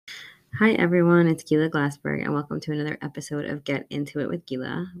Hi everyone, it's Gila Glassberg, and welcome to another episode of Get Into It with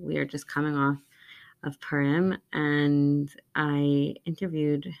Gila. We are just coming off of Purim, and I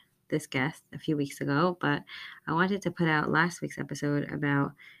interviewed this guest a few weeks ago, but I wanted to put out last week's episode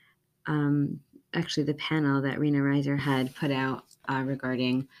about actually the panel that Rena Reiser had put out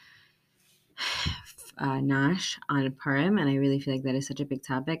regarding Nash on Purim, and I really feel like that is such a big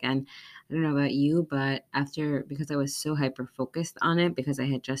topic. And I don't know about you, but because I was so hyper focused on it, because I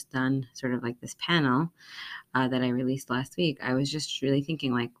had just done sort of like this panel that I released last week, I was just really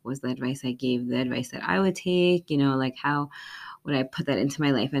thinking, like, was the advice I gave the advice that I would take? Like, how would I put that into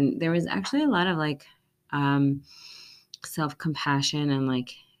my life? And there was actually a lot of like self compassion and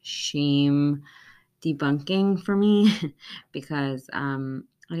like shame debunking for me because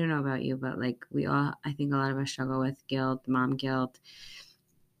I don't know about you, but like I think a lot of us struggle with guilt, mom guilt,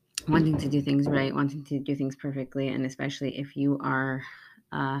 wanting to do things right, wanting to do things perfectly. And especially if you are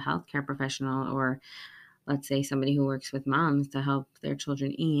a healthcare professional, or let's say somebody who works with moms to help their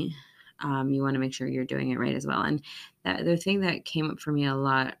children eat, you want to make sure you're doing it right as well. And the thing that came up for me a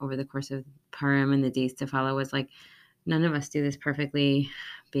lot over the course of Purim and the days to follow was like, none of us do this perfectly.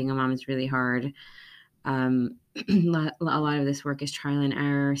 Being a mom is really hard. A lot of this work is trial and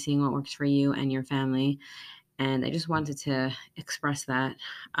error, seeing what works for you and your family. And I just wanted to express that.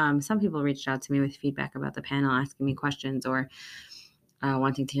 Some people reached out to me with feedback about the panel, asking me questions or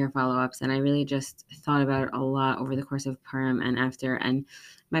wanting to hear follow-ups. And I really just thought about it a lot over the course of Purim and after. And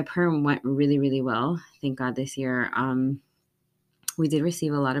my Purim went really, really well. Thank God this year. We did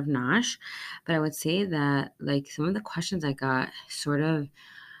receive a lot of Nash, but I would say that like some of the questions I got sort of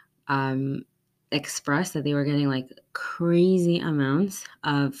um, expressed that they were getting like crazy amounts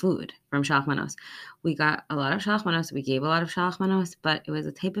of food from Shalach We got a lot of Shalach We gave a lot of Shalach but it was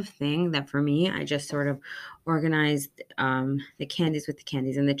a type of thing that for me, I just sort of organized the candies with the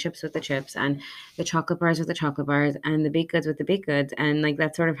candies and the chips with the chips and the chocolate bars with the chocolate bars and the baked goods with the baked goods. And like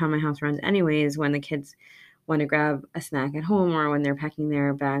that's sort of how my house runs anyways when the kids want to grab a snack at home or when they're packing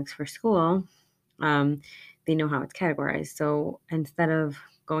their bags for school. Um, they know how it's categorized. So instead of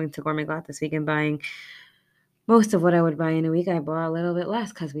going to Gourmet Glatt this week and buying most of what I would buy in a week, I bought a little bit less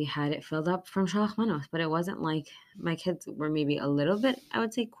because we had it filled up from Shalach Manos. But it wasn't like my kids were maybe a little bit, I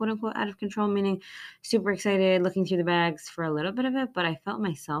would say, quote unquote, out of control, meaning super excited, looking through the bags for a little bit of it. But I felt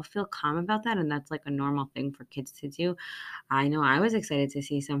myself feel calm about that. And that's like a normal thing for kids to do. I know I was excited to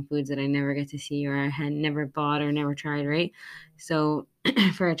see some foods that I never get to see or I had never bought or never tried, right? So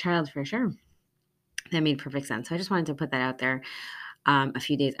for a child, for sure, that made perfect sense. So I just wanted to put that out there a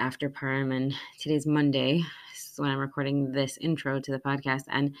few days after Purim, and today's Monday when I'm recording this intro to the podcast.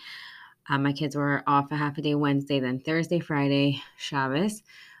 And my kids were off a half a day Wednesday, then Thursday, Friday, Shabbos.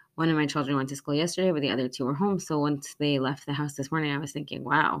 One of my children went to school yesterday, but the other two were home. So once they left the house this morning, I was thinking,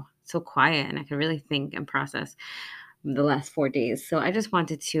 wow, so quiet. And I could really think and process the last 4 days. So I just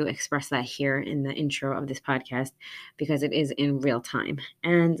wanted to express that here in the intro of this podcast because it is in real time.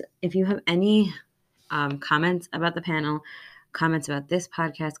 And if you have any comments about the panel, comments about this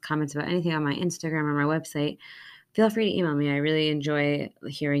podcast, comments about anything on my Instagram or my website, feel free to email me. I really enjoy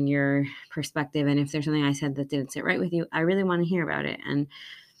hearing your perspective. And if there's something I said that didn't sit right with you, I really want to hear about it. And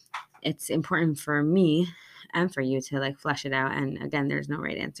it's important for me and for you to like flesh it out. And again, there's no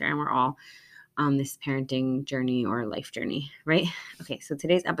right answer. And we're all on this parenting journey or life journey, right? Okay, so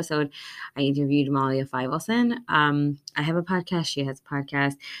today's episode, I interviewed Malia Feivelson. I have a podcast. She has a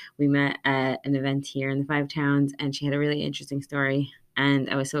podcast. We met at an event here in the Five Towns, and she had a really interesting story. And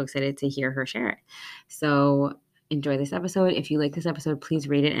I was so excited to hear her share it. So enjoy this episode. If you like this episode, please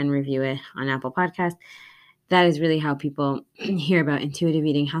rate it and review it on Apple Podcast. That is really how people hear about intuitive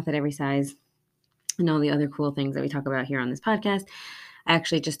eating, health at every size, and all the other cool things that we talk about here on this podcast. I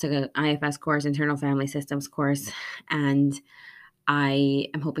actually just took an IFS course, Internal Family Systems course, and I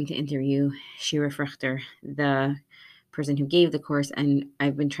am hoping to interview Shira Frechter, the person who gave the course. And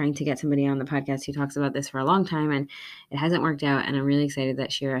I've been trying to get somebody on the podcast who talks about this for a long time, and it hasn't worked out. And I'm really excited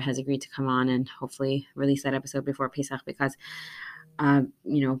that Shira has agreed to come on and hopefully release that episode before Pesach because,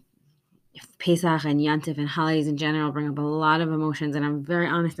 Pesach and Yantif and holidays in general bring up a lot of emotions, and I'm very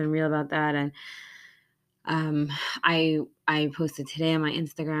honest and real about that. And I posted today on my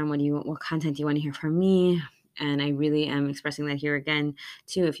Instagram, what content do you want to hear from me? And I really am expressing that here again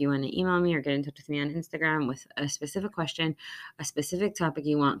too. If you want to email me or get in touch with me on Instagram with a specific question, a specific topic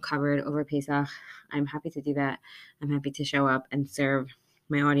you want covered over Pesach, I'm happy to do that. I'm happy to show up and serve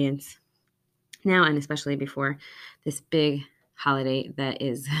my audience now and especially before this big holiday that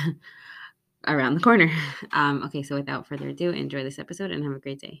is around the corner. Okay, so without further ado, enjoy this episode and have a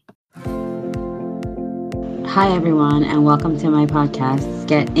great day. Hi, everyone, and welcome to my podcast,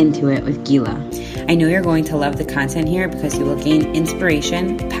 Get Into It with Gila. I know you're going to love the content here because you will gain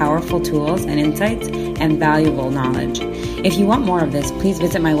inspiration, powerful tools and insights, and valuable knowledge. If you want more of this, please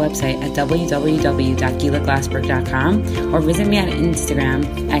visit my website at www.gilaglassberg.com or visit me on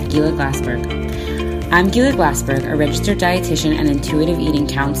Instagram at Gila Glassberg. I'm Gila Glassberg, a registered dietitian and intuitive eating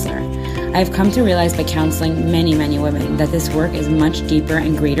counselor. I have come to realize by counseling many, many women that this work is much deeper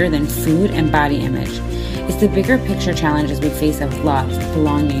and greater than food and body image. It's the bigger picture challenges we face of love,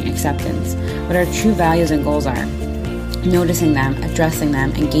 belonging, acceptance, what our true values and goals are, noticing them, addressing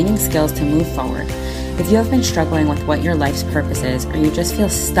them, and gaining skills to move forward. If you have been struggling with what your life's purpose is, or you just feel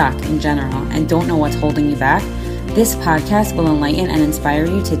stuck in general and don't know what's holding you back, this podcast will enlighten and inspire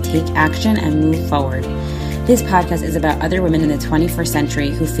you to take action and move forward. This podcast is about other women in the 21st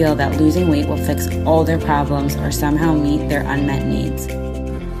century who feel that losing weight will fix all their problems or somehow meet their unmet needs.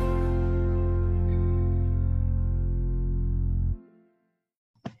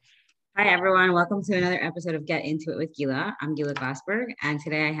 Hi, everyone. Welcome to another episode of Get Into It with Gila. I'm Gila Glassberg, and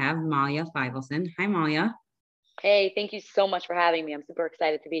today I have Malia Feivelson. Hi, Malia. Hey, thank you so much for having me. I'm super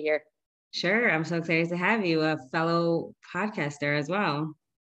excited to be here. Sure. I'm so excited to have you, a fellow podcaster as well.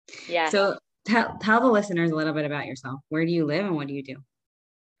 Yeah. So tell the listeners a little bit about yourself. Where do you live and what do you do?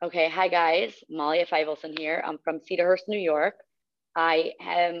 Okay. Hi, guys. Malia Feivelson here. I'm from Cedarhurst, New York. I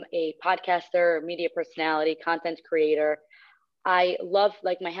am a podcaster, media personality, content creator. I love,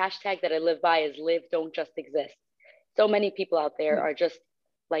 like, my hashtag that I live by is live, don't just exist. So many people out there are just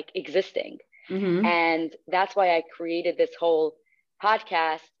like existing. Mm-hmm. And that's why I created this whole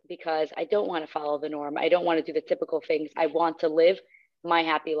podcast, because I don't want to follow the norm. I don't want to do the typical things. I want to live my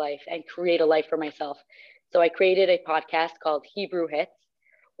happy life and create a life for myself. So I created a podcast called Hebrew Hits,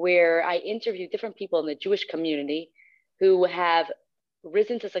 where I interview different people in the Jewish community who have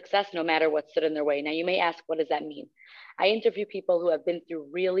risen to success no matter what stood in their way. Now, you may ask, what does that mean? I interview people who have been through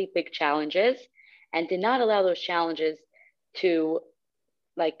really big challenges and did not allow those challenges to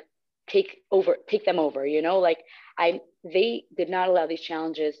like take them over, you know, like they did not allow these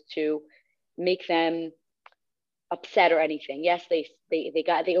challenges to make them upset or anything. Yes, they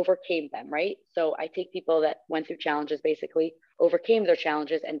overcame them, right? So I take people that went through challenges, basically overcame their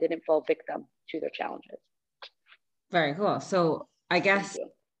challenges and didn't fall victim to their challenges. Very cool. So I guess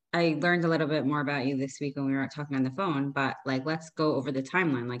I learned a little bit more about you this week when we were talking on the phone, but like, let's go over the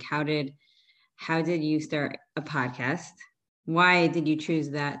timeline. Like, how did you start a podcast? Why did you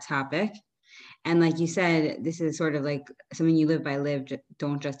choose that topic? And like you said, this is sort of like something you live by, live,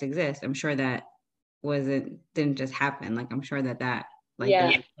 don't just exist. I'm sure that didn't just happen. Like, I'm sure that there's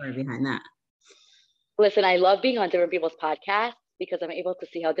a story behind that. Listen, I love being on different people's podcasts because I'm able to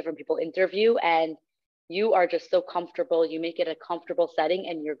see how different people interview, and you are just so comfortable. You make it a comfortable setting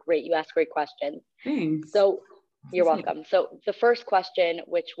and you're great. You ask great questions. Thanks. So you're welcome. So the first question,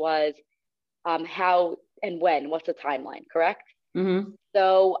 which was how and when, what's the timeline, correct? Mm-hmm.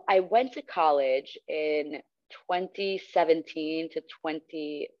 So I went to college in 2017 to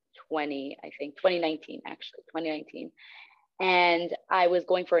 2020, I think 2019, actually 2019. And I was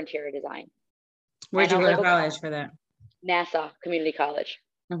going for interior design. Where'd you go to college for that? Nassau Community College.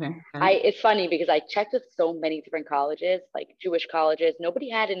 Okay. It's funny because I checked with so many different colleges, like Jewish colleges. Nobody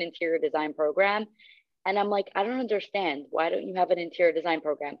had an interior design program. And I'm like, I don't understand. Why don't you have an interior design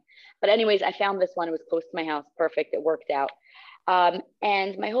program? But anyways, I found this one. It was close to my house. Perfect. It worked out. And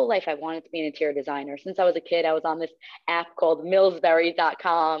my whole life, I wanted to be an interior designer. Since I was a kid, I was on this app called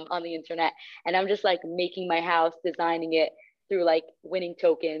Millsberry.com on the internet. And I'm just like making my house, designing it through like winning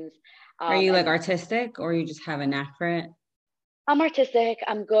tokens. Are you like artistic, or you just have a knack for it? I'm artistic.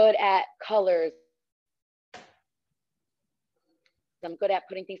 I'm good at colors. I'm good at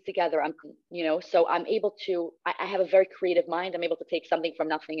putting things together. So I'm able to, I have a very creative mind. I'm able to take something from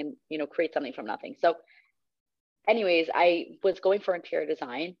nothing and, create something from nothing. So anyways, I was going for interior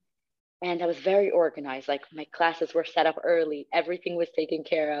design and I was very organized. Like, my classes were set up early. Everything was taken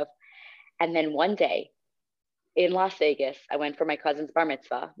care of. And then one day in Las Vegas, I went for my cousin's bar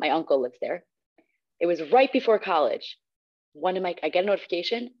mitzvah. My uncle lives there. It was right before college. I get a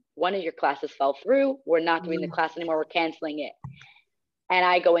notification, one of your classes fell through. We're not doing the class anymore. We're canceling it. And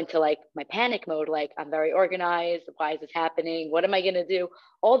I go into like my panic mode. Like, I'm very organized. Why is this happening? What am I going to do?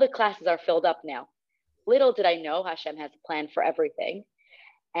 All the classes are filled up now. Little did I know Hashem has a plan for everything.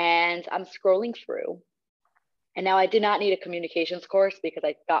 And I'm scrolling through. And now I did not need a communications course because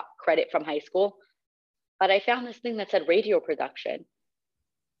I got credit from high school. But I found this thing that said radio production.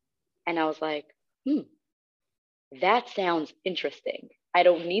 And I was like, that sounds interesting. I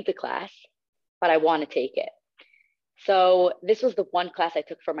don't need the class, but I want to take it. So this was the one class I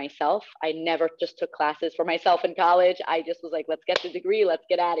took for myself. I never just took classes for myself in college. I just was like, let's get the degree, let's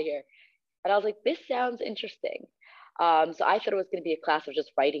get out of here. And I was like, this sounds interesting. So I thought it was going to be a class of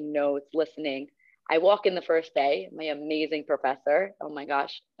just writing notes, listening. I walk in the first day, my amazing professor, oh my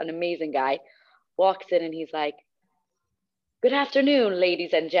gosh, an amazing guy, walks in and he's like, good afternoon,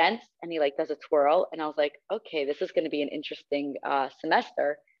 ladies and gents. And he like does a twirl. And I was like, okay, this is going to be an interesting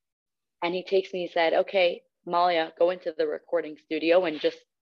semester. And he takes me, he said, okay, Malia, go into the recording studio and just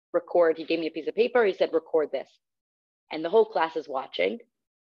record. He gave me a piece of paper. He said, record this. And the whole class is watching.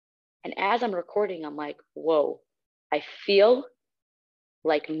 And as I'm recording, I'm like, whoa, I feel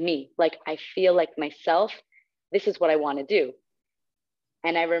like me. Like I feel like myself. This is what I want to do.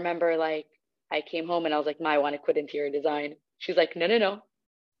 And I remember like I came home and I was like, Ma, I want to quit interior design. She's like, no, no, no.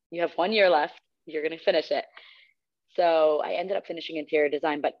 You have 1 year left. You're going to finish it. So I ended up finishing interior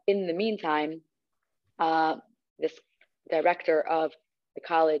design. But in the meantime, this director of the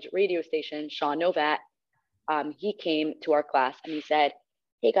college radio station, Sean Novat, he came to our class and he said,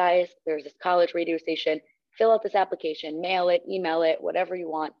 hey guys, there's this college radio station. Fill out this application, mail it, email it, whatever you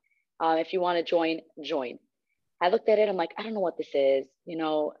want. If you want to join, join. I looked at it. I'm like, I don't know what this is. You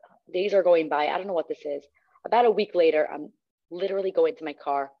know, days are going by. I don't know what this is. About a week later, I'm literally going to my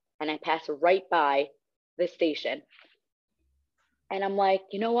car and I pass right by this station. And I'm like,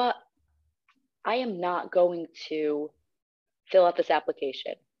 you know what? I am not going to fill out this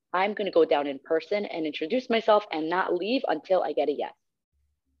application. I'm going to go down in person and introduce myself and not leave until I get a yes.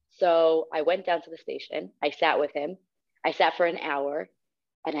 So I went down to the station. I sat with him. I sat for an hour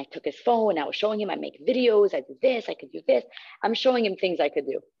and I took his phone. I was showing him, I make videos. I do this, I could do this. I'm showing him things I could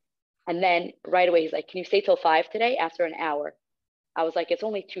do. And then right away, he's like, can you stay till 5 today? After an hour. I was like, it's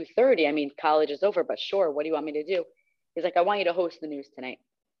only 2:30. I mean, college is over, but sure. What do you want me to do? He's like, I want you to host the news tonight.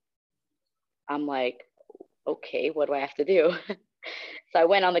 I'm like, okay, what do I have to do? So I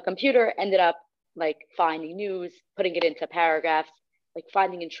went on the computer, ended up like finding news, putting it into paragraphs, like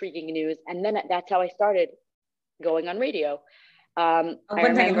finding intriguing news. And then that's how I started going on radio. One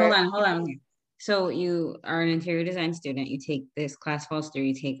second, hold on. So you are an interior design student. You take this class falls through,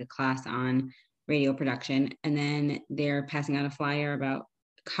 you take a class on radio production, and then they're passing out a flyer about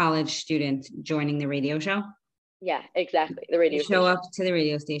college students joining the radio show. Yeah, exactly. The radio station. Show up to the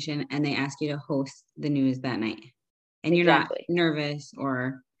radio station and they ask you to host the news that night. And you're not nervous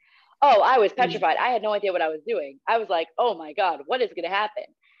or... Oh, I was petrified. I had no idea what I was doing. I was like, oh my God, what is going to happen?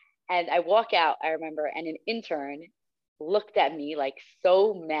 And I walk out, I remember, and an intern looked at me like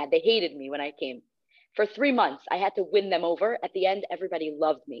so mad. They hated me when I came. For 3 months, I had to win them over. At the end, everybody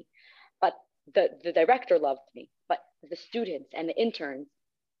loved me. But the director loved me. But the students and the interns,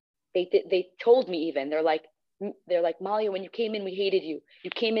 they told me even, they're like, Malia, when you came in, we hated you.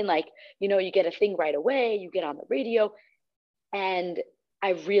 You came in like, you know, you get a thing right away, you get on the radio. And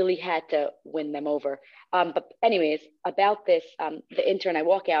I really had to win them over. But anyways, about this, the intern, I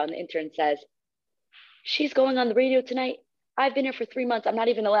walk out and the intern says, she's going on the radio tonight. I've been here for 3 months. I'm not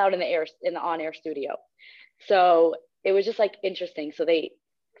even allowed in the on-air studio. So it was just like interesting. So they,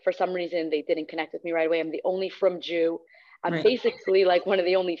 for some reason, they didn't connect with me right away. I'm the only from Jew. I'm basically like one of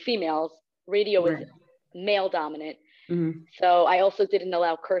the only females. Radio is male dominant. Mm-hmm. So I also didn't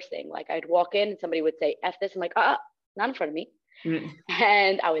allow cursing. Like I'd walk in and somebody would say, F this. I'm like, not in front of me. Mm-hmm.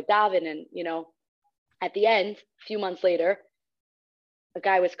 And I would daven and, you know, at the end, a few months later, a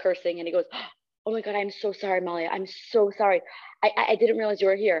guy was cursing and he goes, oh my God, I'm so sorry, Malia. I'm so sorry. I didn't realize you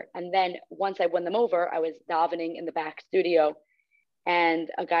were here. And then once I won them over, I was davening in the back studio and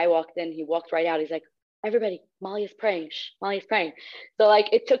a guy walked in, he walked right out. He's like, everybody, Malia's praying. Shh, Malia's praying. So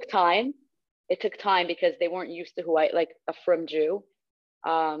like, it took time. It took time because they weren't used to who like a frum Jew.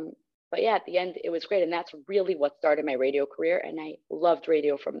 But yeah, at the end, it was great. And that's really what started my radio career. And I loved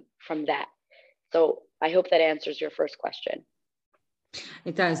radio from that. So I hope that answers your first question.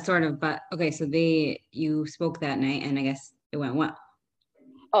 It does sort of, but okay. So you spoke that night and I guess it went well.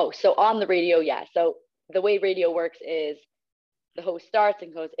 Oh, so on the radio. Yeah. So the way radio works is the host starts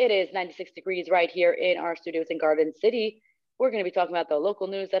and goes, it is 96 degrees right here in our studios in Garden City. We're going to be talking about the local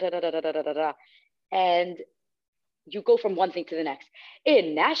news, da, da, da, da, da, da, da. And you go from one thing to the next.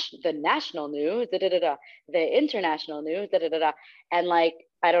 In the national news, da, da, da, da, the international news, da, da, da, da. And like,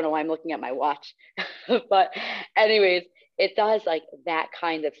 I don't know why I'm looking at my watch, but anyways, it does like that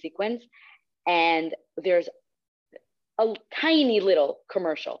kind of sequence. And there's a tiny little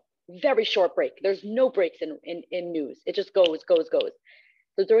commercial, very short break. There's no breaks in news. It just goes.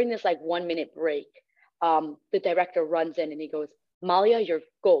 So during this like 1 minute break, the director runs in and he goes, Malia, you're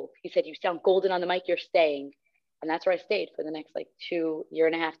gold. He said, you sound golden on the mic, you're staying. And that's where I stayed for the next like 2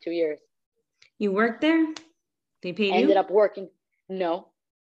 years. You worked there? They paid Ended you? up working. No,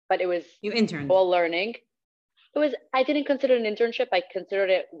 but it was You interned. all learning. I didn't consider it an internship. I considered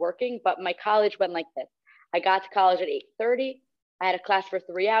it working, but my college went like this. I got to college at 8:30. I had a class for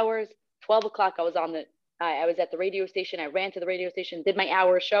 3 hours. 12 o'clock, I was at the radio station. I ran to the radio station, did my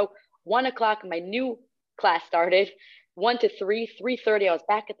hour show. 1 o'clock, my new class started. 1 to 3, 3:30, I was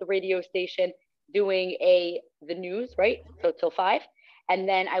back at the radio station doing the news, right? So till 5. And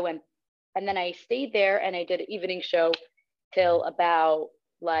then I stayed there and I did an evening show till about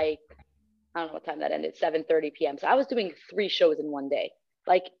like, I don't know what time that ended, 7:30 p.m. So I was doing 3 shows in one day.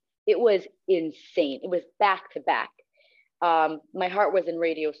 Like, it was insane. It was back to back. My heart was in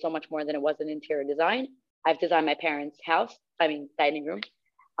radio so much more than it was in interior design. I've designed my parents' dining room.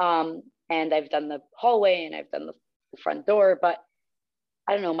 And I've done the hallway and I've done the front door, but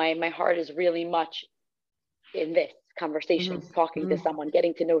I don't know, my heart is really much in this conversation, talking to someone,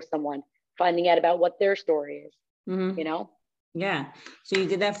 getting to know someone, finding out about what their story is, you know? Yeah. So you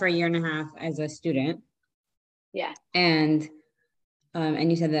did that for a year and a half as a student. Yeah. And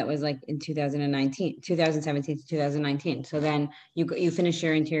you said that was like in 2017 to 2019. So then you finished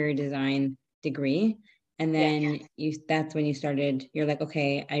your interior design degree, and then that's when you're like,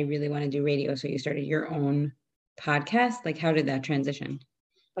 okay, I really want to do radio. So you started your own podcast. Like, how did that transition?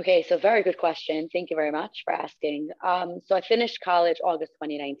 Okay, so very good question. Thank you very much for asking. So I finished college August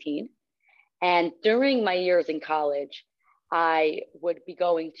 2019. And during my years in college, I would be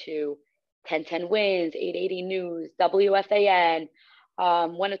going to 1010 Wins, 880 News, WFAN,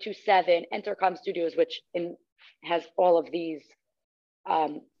 1027, Entercom Studios, which has all of these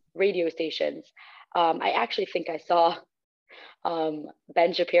radio stations. I actually think I saw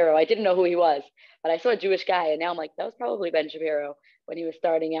Ben Shapiro. I didn't know who he was, but I saw a Jewish guy, and now I'm like, that was probably Ben Shapiro when he was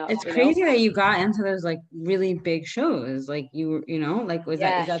starting out. It's crazy that you got into those like really big shows. Like is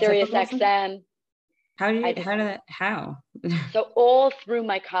that Sirius typical? XM. How? So all through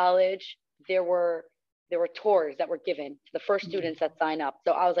my college, there were tours that were given to the first students that sign up.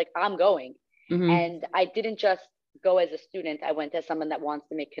 So I was like, I'm going. And I didn't just go as a student. I went as someone that wants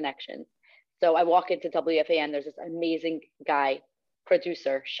to make connections. So I walk into WFAN. There's this amazing guy,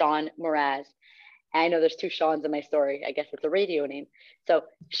 producer, Sean Mraz. And I know there's 2 Seans in my story. I guess it's a radio name. So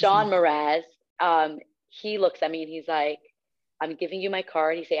Sean Mraz, he looks at me and he's like, I'm giving you my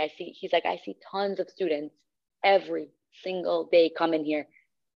card. He's like, I see tons of students every single day come in here.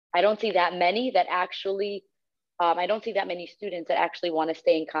 I don't see that many that actually, I don't see that many students that actually want to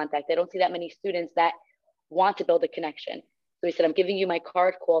stay in contact. I don't see that many students that want to build a connection. So he said, I'm giving you my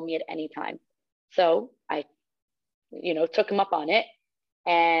card, call me at any time. So I, took him up on it.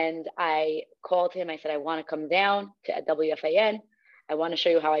 And I called him. I said, I want to come down to WFAN. I want to show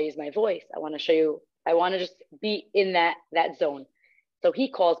you how I use my voice. I want to just be in that zone. So he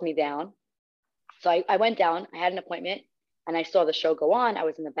calls me down. So I went down, I had an appointment, and I saw the show go on. I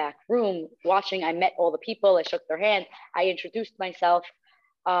was in the back room watching. I met all the people. I shook their hand. I introduced myself.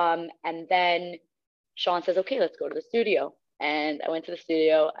 And then Sean says, okay, let's go to the studio. And I went to the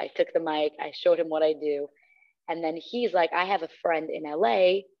studio. I took the mic. I showed him what I do. And then he's like, I have a friend in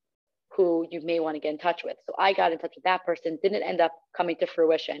LA who you may want to get in touch with. So I got in touch with that person, didn't end up coming to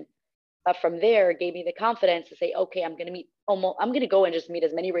fruition. But from there, gave me the confidence to say, okay, I'm going to go and just meet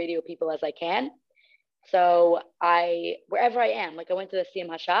as many radio people as I can. So wherever I am, like I went to the Siyum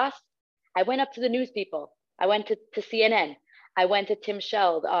Hashas, I went up to the news people. I went to CNN. I went to Tim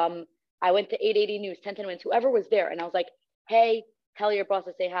Sheld. I went to 880 News, 1010 Wins, whoever was there. And I was like, hey, tell your boss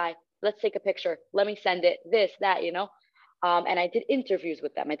to say hi. Let's take a picture. Let me send it, this, that, And I did interviews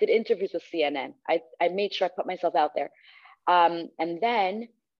with them. I did interviews with CNN. I made sure I put myself out there. And then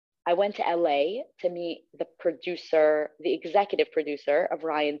I went to LA to meet the executive producer of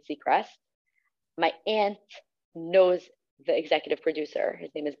Ryan Seacrest. My aunt knows the executive producer. His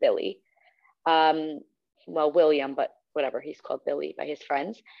name is Billy. William, but whatever, he's called Billy by his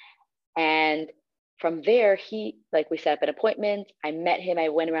friends. And from there, we set up an appointment. I met him. I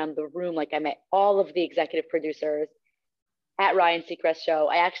went around the room. I met all of the executive producers at Ryan Seacrest's show.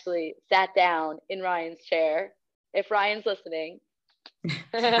 I actually sat down in Ryan's chair. If Ryan's listening.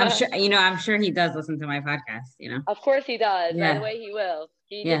 I'm sure he does listen to my podcast, Of course he does. Yeah. By the way, he will.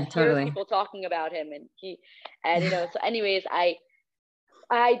 He just totally hears people talking about him, so anyways, I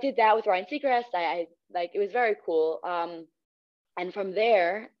did that with Ryan Seacrest. It was very cool. And from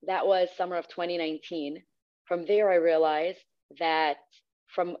there, that was summer of 2019. From there, I realized that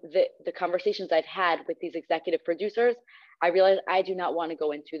from the conversations I've had with these executive producers, I realized I do not want to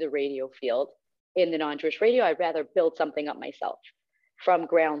go into the radio field in the non-Jewish radio. I'd rather build something up myself from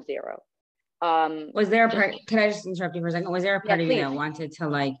ground zero. Was there a part, could I just interrupt you for a second? Was there a part of you that wanted to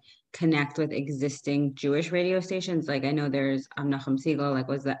connect with existing Jewish radio stations? Like I know there's Nachum Siegel, like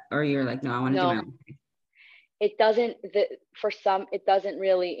was that, or you're like, no, I want to do my No, own thing. it doesn't, for some, it doesn't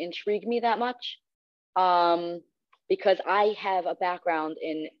really intrigue me that much. Because I have a background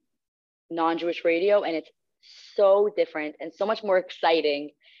in non-Jewish radio, and it's so different and so much more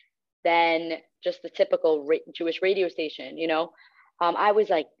exciting than just the typical Jewish radio station. I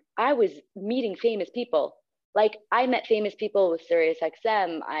was meeting famous people. Like I met famous people with Sirius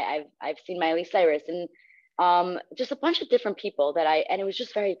XM. I've seen Miley Cyrus and just a bunch of different people and it was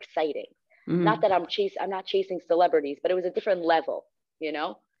just very exciting. Mm-hmm. Not that I'm not chasing celebrities, but it was a different level, you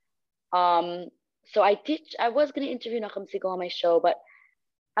know? So I was going to interview Nachum Siegel on my show, but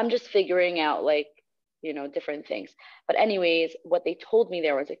I'm just figuring out like, different things. But anyways, what they told me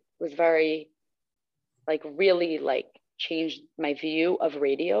there was very, like really like changed my view of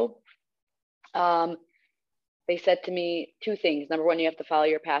radio. They said to me two things. Number one, you have to follow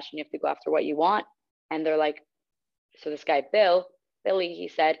your passion. You have to go after what you want. And they're like, so this guy, Billy, he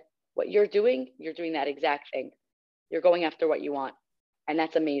said, what you're doing that exact thing. You're going after what you want. And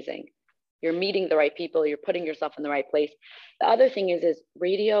that's amazing. You're meeting the right people. You're putting yourself in the right place. The other thing is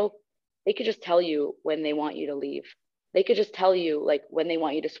radio, they could just tell you when they want you to leave. They could just tell you like when they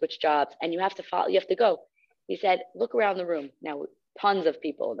want you to switch jobs, and you have to follow, you have to go. He said, look around the room. Now, tons of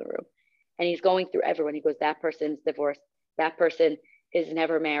people in the room. And he's going through everyone. He goes, that person's divorced. That person is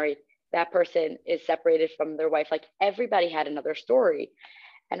never married. That person is separated from their wife. Like everybody had another story.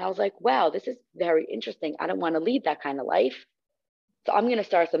 And I was like, wow, this is very interesting. I don't want to lead that kind of life. So I'm going to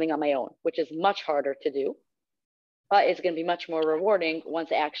start something on my own, which is much harder to do, but it's going to be much more rewarding once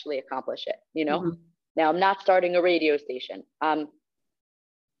I actually accomplish it. Mm-hmm. Now I'm not starting a radio station. I'm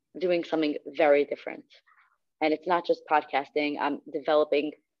doing something very different. And it's not just podcasting. I'm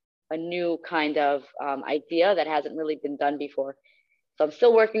developing a new kind of idea that hasn't really been done before. So I'm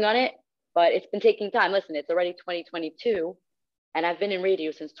still working on it, but it's been taking time. Listen, it's already 2022 and I've been in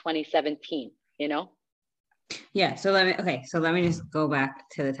radio since 2017, Yeah. So let me just go back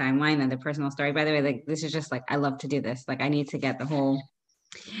to the timeline and the personal story. By the way, like this is just like, I love to do this. Like I need to get the whole.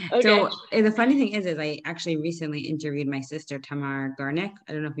 Okay. So the funny thing is I actually recently interviewed my sister, Tamar Garnick.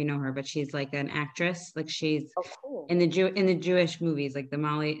 I don't know if you know her, but she's like an actress. Like she's cool. in the Jewish movies, like the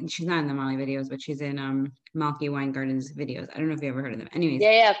Molly, she's not in the Molly videos, but she's in Malky Weingarten's videos. I don't know if you ever heard of them. Anyways.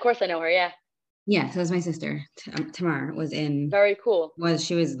 Yeah, of course I know her. Yeah. Yeah. So it was my sister, Tamar was in. Very cool.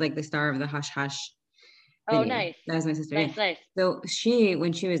 She was like the star of the Hush Hush. Video. Oh, nice. That was my sister. Nice, yeah. Nice. So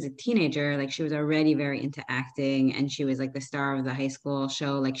when she was a teenager, like she was already very into acting, and she was like the star of the high school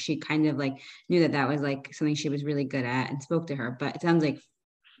show. Like she kind of like knew that was like something she was really good at and spoke to her. But it sounds like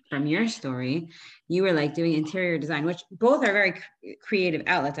from your story, you were like doing interior design, which both are very creative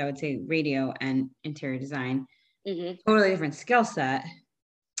outlets. I would say radio and interior design, totally different skill set.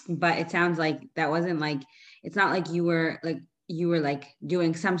 But it sounds like that wasn't like, it's not like you were like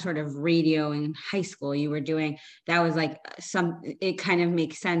doing some sort of radio in high school. You were doing, that was like it kind of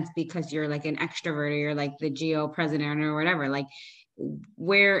makes sense because you're like an extrovert, or you're like the GO president or whatever. Like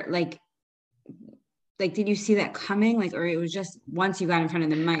where, like did you see that coming? Like, or it was just once you got in front of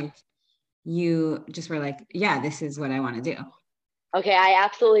the mic, you just were like, yeah, this is what I want to do. Okay. I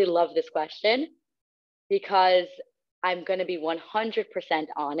absolutely love this question because I'm going to be 100%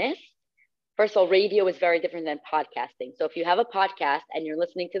 honest. First of all, radio is very different than podcasting. So if you have a podcast and you're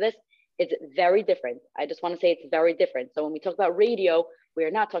listening to this, it's very different. I just want to say it's very different. So when we talk about radio, we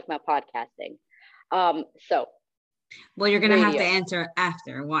are not talking about podcasting. Well, you're going to have to answer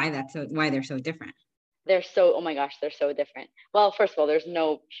after why they're so different. Oh my gosh, they're so different. Well, first of all, there's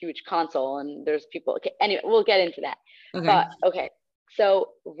no huge console and there's people. Okay, anyway, we'll get into that. Okay. But okay. So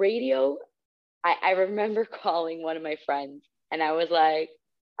radio, I remember calling one of my friends and I was like,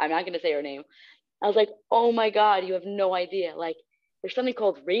 I'm not going to say her name. I was like, oh my God, you have no idea. Like there's something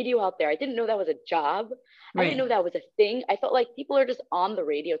called radio out there. I didn't know that was a job. Right. I didn't know that was a thing. I thought like people are just on the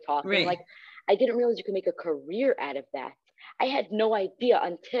radio talking. Right. Like I didn't realize you could make a career out of that. I had no idea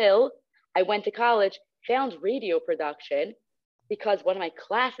until I went to college, found radio production because one of my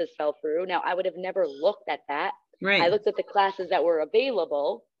classes fell through. Now I would have never looked at that. Right. I looked at the classes that were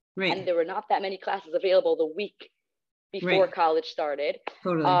available. Right. And there were not that many classes available the week before college started.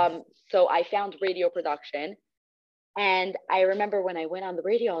 Totally. So I found radio production. And I remember when I went on the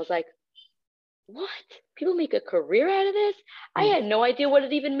radio, I was like, what? People make a career out of this? I had no idea what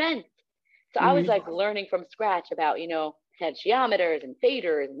it even meant. So I was like learning from scratch about, potentiometers and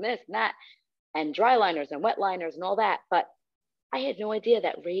faders and this and that, and dry liners and wet liners and all that. But I had no idea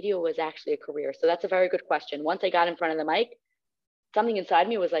that radio was actually a career. So that's a very good question. Once I got in front of the mic, something inside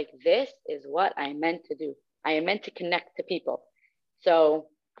me was like, this is what I meant to do. I am meant to connect to people. So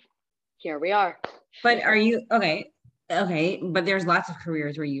here we are. But are you okay, but there's lots of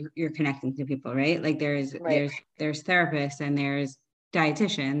careers where you're connecting to people, right? Like Right. there's therapists and there's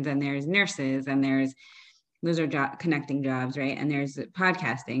dietitians and there's nurses and there's those are connecting jobs, right? And there's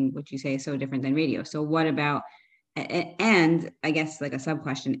podcasting, which you say is so different than radio. So what about, and I guess like a sub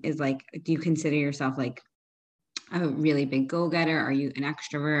question is like, do you consider yourself like a really big go-getter? Are you an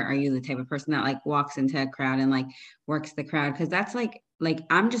extrovert? Are you the type of person that like walks into a crowd and like works the crowd? Because that's like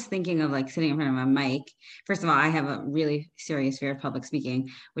I'm just thinking of like sitting in front of a mic. First of all, I have a really serious fear of public speaking,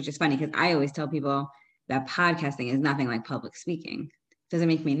 which is funny because I always tell people that podcasting is nothing like public speaking. It doesn't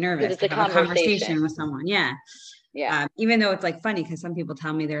make me Because nervous it's to a have a conversation conversation. with someone. Yeah. Yeah. Even though it's like funny because some people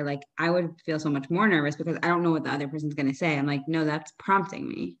tell me they're like, I would feel so much more nervous because I don't know what the other person's going to say. I'm like, no, that's prompting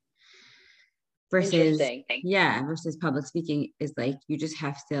me. Versus, Interesting. yeah, versus public speaking is like, you just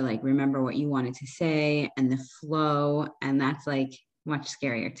have to like remember what you wanted to say and the flow. And that's like much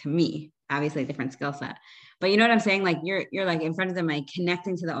scarier to me. Obviously, a different skill set. But you know what I'm saying? Like you're like in front of the mic,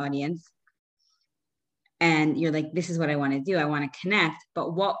 connecting to the audience. And you're like, this is what I want to do. I want to connect.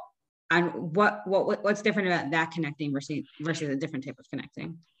 But what's different about that connecting versus a different type of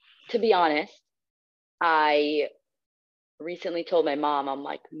connecting? To be honest, I recently told my mom, I'm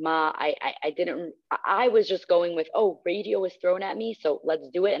like, Ma, I was just going with, oh, radio was thrown at me, so let's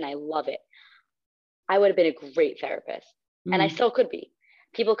do it. And I love it. I would have been a great therapist. And I Mm-hmm. still could be.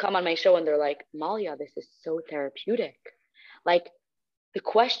 People come on my show and they're like, Malia, this is so therapeutic. Like the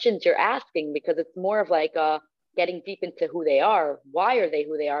questions you're asking, because it's more of like getting deep into who they are. Why are they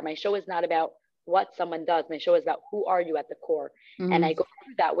who they are? My show is not about what someone does. My show is about who are you at the core. And I Mm-hmm. go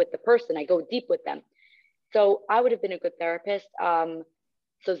through that with the person. I go deep with them. So I would have been a good therapist.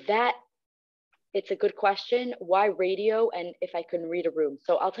 So that it's a good question. Why radio? And if I can read a room.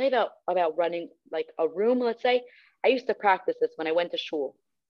 So I'll tell you about running like a room. Let's say I used to practice this when I went to shul.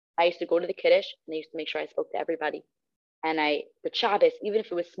 I used to go to the kiddush and I used to make sure I spoke to everybody. And the Shabbos, even if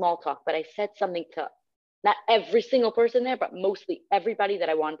it was small talk, but I said something to not every single person there, but mostly everybody that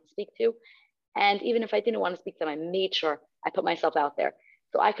I wanted to speak to. And even if I didn't want to speak to them, I made sure I put myself out there.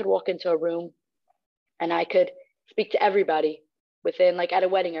 So I could walk into a room and I could speak to everybody within, like at a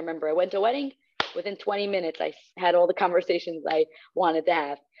wedding. I remember I went to a wedding. Within 20 minutes, I had all the conversations I wanted to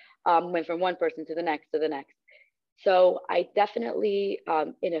have. Went from one person to the next to the next. So I definitely,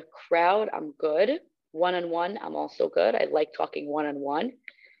 in a crowd, I'm good. One on one, I'm also good. I like talking one on one.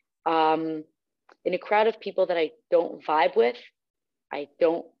 In a crowd of people that I don't vibe with, I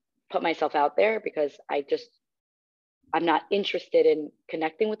don't put myself out there because I'm not interested in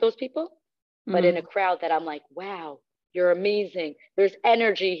connecting with those people. But in a Mm-hmm. crowd that I'm like, wow, you're amazing. There's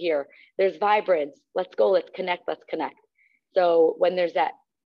energy here. There's vibrance. Let's go. Let's connect. Let's connect. So when there's that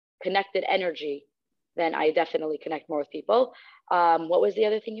connected energy, then I definitely connect more with people. What was the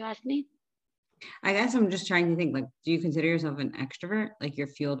other thing you asked me? I guess I'm just trying to think like, do you consider yourself an extrovert? Like you're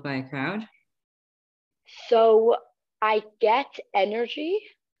fueled by a crowd? So I get energy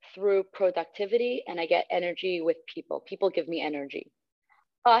through productivity and I get energy with people. People give me energy,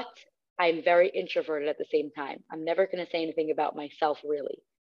 but I'm very introverted at the same time. I'm never going to say anything about myself really.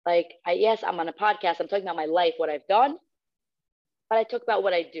 Like, yes, I'm on a podcast. I'm talking about my life, what I've done, but I talk about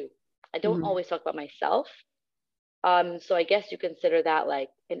what I do. I don't Mm-hmm. always talk about myself. So I guess you consider that like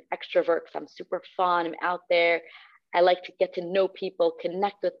an extrovert because I'm super fun. I'm out there. I like to get to know people,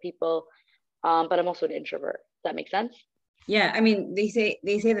 connect with people. But I'm also an introvert. Does that make sense? Yeah, I mean, they say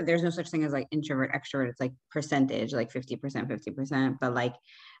that there's no such thing as like introvert, extrovert. It's like percentage, like 50%, 50%. But like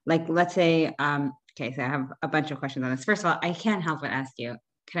let's say, okay, so I have a bunch of questions on this. First of all, I can't help but ask you,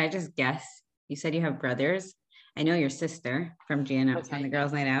 can I just guess? You said you have brothers. I know your sister from GNO, from the Okay.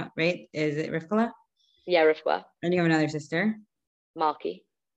 girls' night out, right? Is it Rifkala? Yeah, Rifka. And you have another sister. Malki.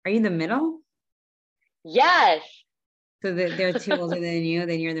 Are you the middle? Yes. So they're two older than you,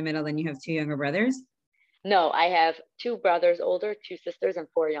 then you're the middle, then you have two younger brothers. No, I have two brothers older, two sisters, and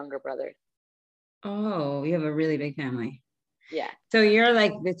four younger brothers. Oh, you have a really big family. Yeah. So you're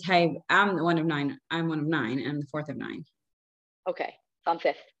like the type, I'm one of nine. I'm one of nine. I'm the fourth of nine. Okay. So I'm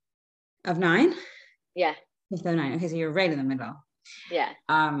fifth. Of nine? Yeah. Fifth of nine. Okay, so you're right in the middle. Yeah.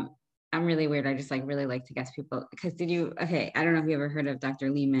 Um, I'm really weird. I just like really like to guess people because okay, I don't know if you ever heard of Dr.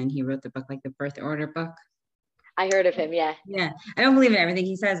 Lehman. He wrote the book like the birth order book. I heard of him. Yeah. Yeah. I don't believe in everything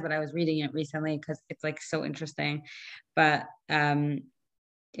he says, but I was reading it recently because it's like so interesting. But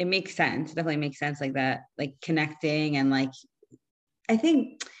it makes sense. It definitely makes sense like that, like connecting and like I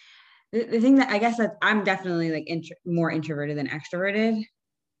think the thing that I guess that I'm definitely like more introverted than extroverted.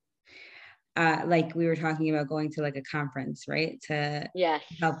 Like we were talking about going to like a conference, right? To Yes.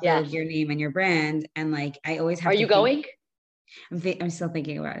 help Yes. build your name and your brand. And like I always Are have to you think, going? I'm still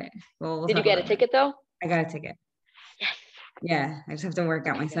thinking about it. Well, we'll Did you talk get a about it. ticket though? I got a ticket. Yes. Yeah, I just have to work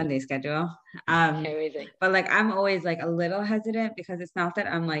out my Okay, good. Sunday schedule. Okay, amazing. But like I'm always like a little hesitant because it's not that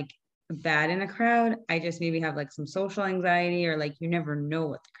I'm like bad in a crowd. I just maybe have like some social anxiety or like you never know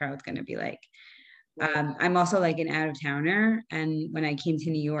what the crowd's gonna be like. Right. I'm also like an out of towner, and when I came to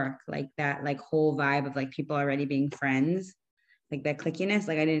New York, like that like whole vibe of like people already being friends, like that clickiness,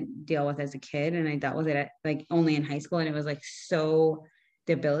 like I didn't deal with as a kid, and I dealt with it at, like only in high school, and it was like so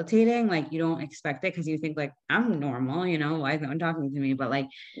debilitating. Like you don't expect it because you think like I'm normal, you know, why is no one talking to me? But like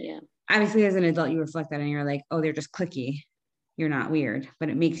Yeah. obviously as an adult, you reflect that and you're like, oh, they're just clicky. You're not weird, but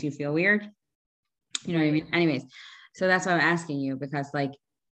it makes you feel weird. You know what I Right. mean? Anyways, so that's why I'm asking you because like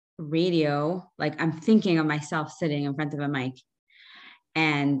radio, like I'm thinking of myself sitting in front of a mic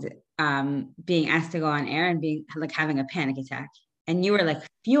and being asked to go on air and being like having a panic attack. And you were like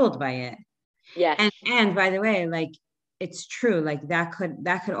fueled by it. Yes. And by the way, like it's true, like that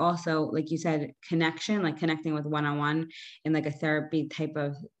could also, like you said, connection, like connecting with one-on-one in like a therapy type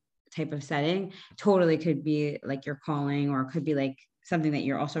of setting, totally could be like your calling or it could be like something that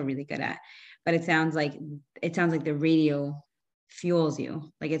you're also really good at. But it sounds like the radio fuels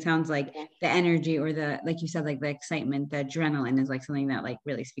you. Like it sounds like Yeah. the energy or the, like you said, like the excitement, the adrenaline is like something that like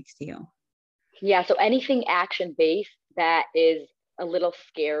really speaks to you. Yeah. So anything action based that is a little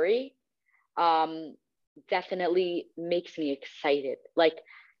scary, um, definitely makes me excited. Like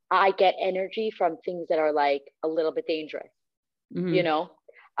I get energy from things that are like a little bit dangerous, you Mm-hmm. know?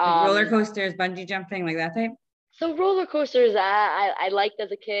 Like roller Um, coasters, bungee jumping, like that type. so roller coasters, I liked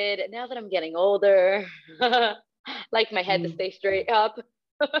as a kid. Now that I'm getting older, like my head to Mm. stay straight up.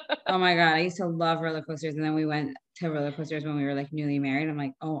 Oh my God. I used to love roller coasters. And then we went to roller coasters when we were like newly married. I'm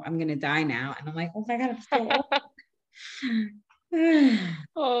like, oh, I'm gonna die now. And I'm like, oh my God, I'm so old.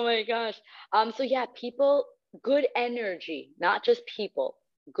 Oh my gosh. So yeah, people, good energy, not just people,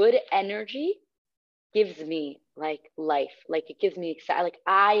 good energy gives me like life. Like it gives me excitement.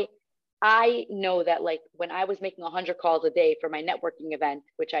 Like I know that like when I was making 100 calls a day for my networking event,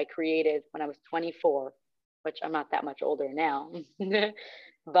 which I created when I was 24, which I'm not that much older now,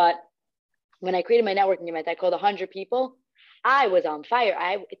 but when I created my networking event, I called 100 people. I was on fire.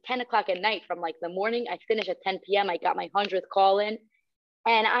 I 10 o'clock at night from like the morning. I finished at 10 p.m. I got my 100th call in,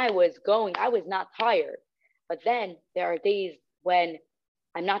 and I was going. I was not tired. But then there are days when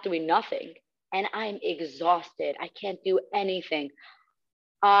I'm not doing nothing and I'm exhausted. I can't do anything.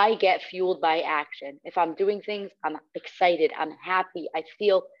 I get fueled by action. If I'm doing things, I'm excited, I'm happy, I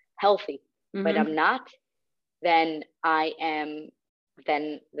feel healthy. But I'm Mm-hmm. not, then I am,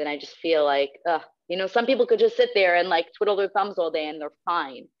 then I just feel like, some people could just sit there and like twiddle their thumbs all day and they're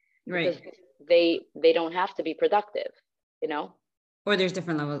fine because Right. they don't have to be productive, you know? Or there's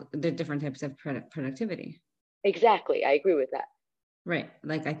different levels, there's different types of productivity. Exactly. I agree with that. Right.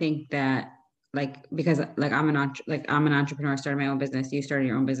 Like I think that like because like I'm an entrepreneur, I started my own business, you started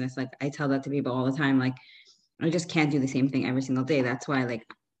your own business. Like I tell that to people all the time. Like I just can't do the same thing every single day. That's why like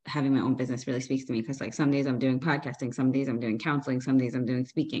having my own business really speaks to me because like some days I'm doing podcasting, some days I'm doing counseling, some days I'm doing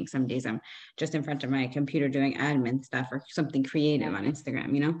speaking, some days I'm just in front of my computer doing admin stuff or something creative Yeah. on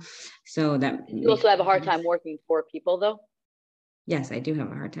Instagram, you know? So that You makes also have a hard time working for people though. yes, I do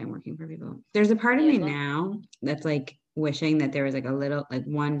have a hard time working for people. There's a part of Me me as well. now that's like wishing that there was like a little, like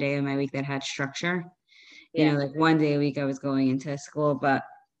one day of my week that had structure. You Yeah. know, like one day a week I was going into school, but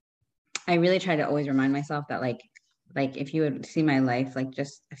I really try to always remind myself that like if you would see my life like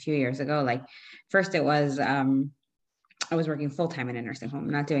just a few years ago, like first it was I was working full time in a nursing home,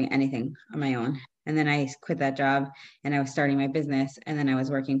 not doing anything on my own. And then I quit that job and I was starting my business and then I was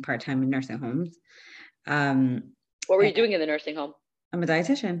working part time in nursing homes. Um, What were and you doing in the nursing home? I'm a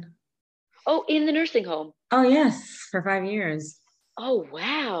dietitian. Oh, in the nursing home. Oh yes, for 5 years. Oh,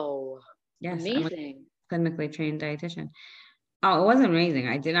 wow. Yes, I'm a Amazing. clinically trained dietitian. Oh, it wasn't amazing.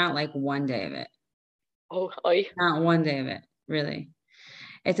 I did not like one day of it. Oh, I, Not one day of it, really.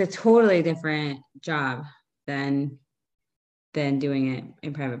 It's a totally different job than doing it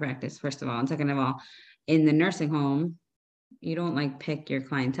in private practice, first of all. And second of all, in the nursing home, you don't like pick your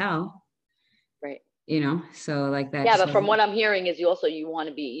clientele, right. you know? So like that Yeah, just but from wasn't what I'm hearing is you want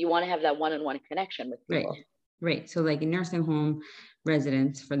to have that one-on-one connection with right. people. Right. So like nursing home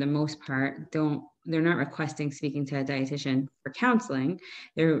residents for the most part they're not requesting speaking to a dietitian for counseling.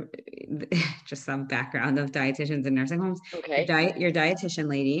 They're just some background of dietitians in nursing homes. Okay. Your dietitian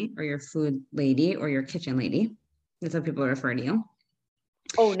lady or your food lady or your kitchen lady. That's what people refer to you.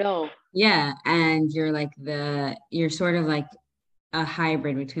 Oh no. Yeah. And you're sort of like a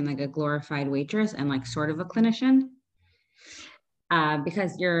hybrid between like a glorified waitress and like sort of a clinician.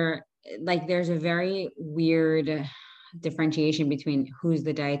 Because you're like there's a very weird differentiation between who's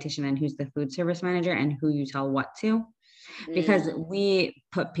the dietitian and who's the food service manager and who you tell what to, because we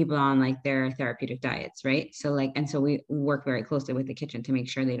put people on like their therapeutic diets, right? So like, and so we work very closely with the kitchen to make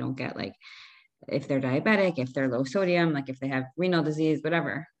sure they don't get like, if they're diabetic, if they're low sodium, like if they have renal disease,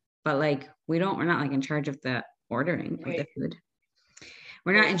 whatever. But like, we're not like in charge of the ordering of the food.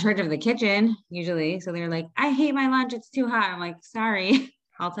 We're not in charge of the kitchen usually. So they're like, I hate my lunch. It's too hot. I'm like, sorry.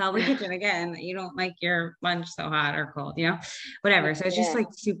 I'll tell the kitchen again that you don't like your lunch so hot or cold, whatever. So it's just like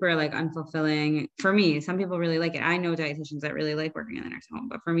super like unfulfilling for me. Some people really like it. I know dietitians that really like working in the nursing home,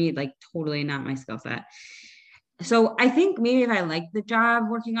 but for me, like totally not my skill set. So I think maybe if I liked the job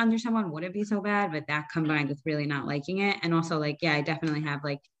working under someone, wouldn't be so bad, but that combined with really not liking it. And also like, yeah, I definitely have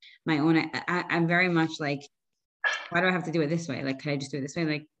like my own, I'm very much like, why do I have to do it this way? Like, can I just do it this way?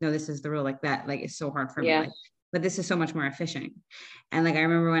 Like, no, this is the rule. Like that, like it's so hard for me. Like, but this is so much more efficient. And like, I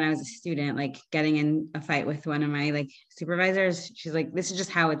remember when I was a student, like getting in a fight with one of my like supervisors, she's like, this is just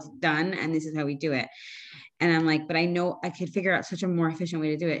how it's done. And this is how we do it. And I'm like, but I know I could figure out such a more efficient way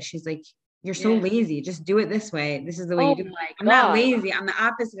to do it. She's like, you're so lazy. Just do it this way. This is the way you do it. I'm not lazy. I'm the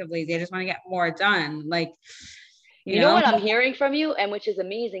opposite of lazy. I just want to get more done. Like, you know what I'm hearing from you, and which is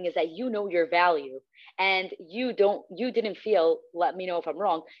amazing, is that you know your value. And you didn't feel, let me know if I'm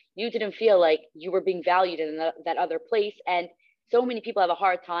wrong, you didn't feel like you were being valued in that other place. And so many people have a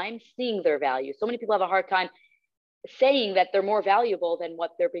hard time seeing their value. So many people have a hard time saying that they're more valuable than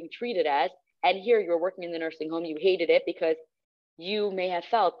what they're being treated as. And here you're working in the nursing home, you hated it because you may have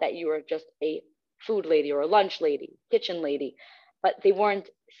felt that you were just a food lady or a lunch lady, kitchen lady, but they weren't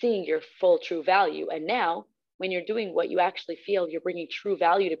seeing your full true value. And now when you're doing what you actually feel, you're bringing true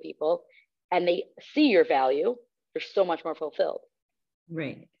value to people, and they see your value, you're so much more fulfilled.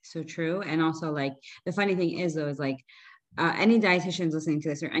 Right. So true. And also like the funny thing is though, is like any dietitians listening to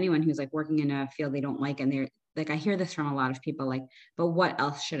this or anyone who's like working in a field they don't like, and they're like, I hear this from a lot of people, like, but what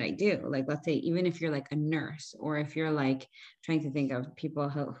else should I do? Like, let's say, even if you're like a nurse, or if you're like trying to think of people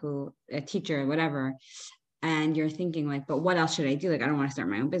who a teacher, whatever, and you're thinking like, but what else should I do? Like, I don't want to start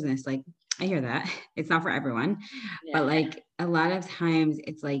my own business. Like, I hear that it's not for everyone, but like a lot of times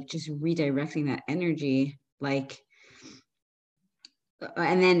it's like just redirecting that energy, like,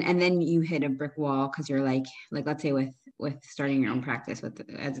 and then you hit a brick wall because you're like let's say with starting your own practice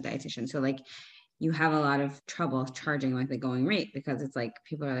as a dietitian. So like you have a lot of trouble charging like the going rate, because it's like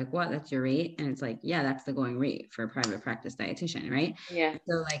people are like, what, that's your rate? And it's like, yeah, that's the going rate for a private practice dietitian, right?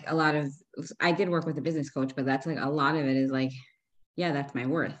 So like I did work with a business coach, but that's like a lot of it is like, yeah, that's my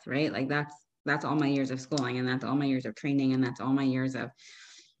worth, right? Like that's all my years of schooling, and that's all my years of training, and that's all my years of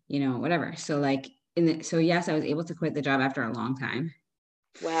whatever. So like so yes, I was able to quit the job after a long time.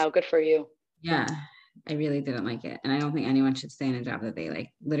 Wow, good for you. Yeah, I really didn't like it. And I don't think anyone should stay in a job that they like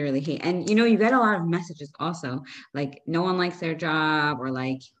literally hate. And you get a lot of messages also, like no one likes their job, or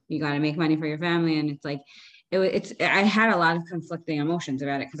like you got to make money for your family. And it's like, I had a lot of conflicting emotions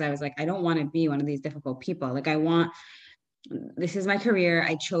about it, because I was like, I don't want to be one of these difficult people. Like this is my career.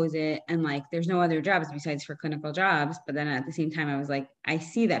 I chose it. And like, there's no other jobs besides for clinical jobs. But then at the same time, I was like, I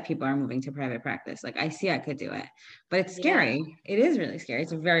see that people are moving to private practice. Like I see I could do it, but it's scary. It is really scary.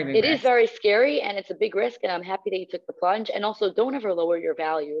 It's a very big risk. It is very scary, and it's a big risk. And I'm happy that you took the plunge. And also, don't ever lower your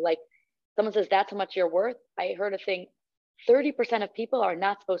value. Like someone says, that's how much you're worth. I heard a thing, 30% of people are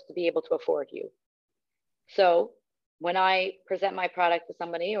not supposed to be able to afford you. So when I present my product to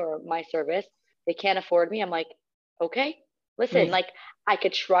somebody or my service, they can't afford me. I'm like, okay, listen, like I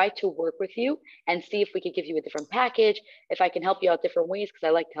could try to work with you and see if we could give you a different package, if I can help you out different ways, because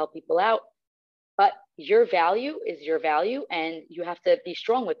I like to help people out. But your value is your value, and you have to be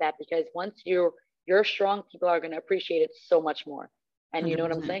strong with that, because once you're strong, people are going to appreciate it so much more. And 100%. You know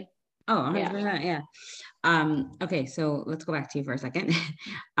what I'm saying? Oh, 100%. Yeah. Okay. So let's go back to you for a second.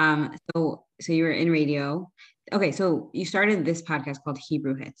 So you were in radio. Okay. So you started this podcast called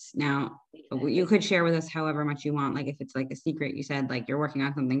Hebrew Hits. Now you could share with us however much you want. Like if it's like a secret, you said like you're working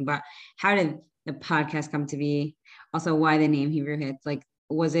on something, but how did the podcast come to be? Also, why the name Hebrew Hits? Like,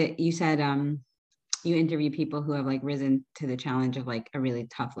 was it, you said, you interview people who have like risen to the challenge of like a really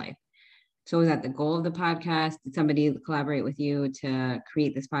tough life. So was that the goal of the podcast? Did somebody collaborate with you to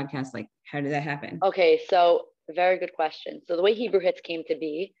create this podcast? Like, how did that happen? Okay, so very good question. So the way Hebrew Hits came to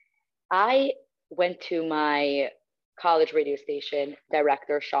be, I went to my college radio station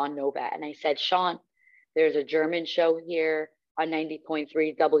director, Sean Novat, and I said, Sean, there's a German show here on 90.3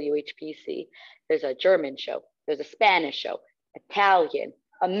 WHPC. There's a German show. There's a Spanish show, Italian,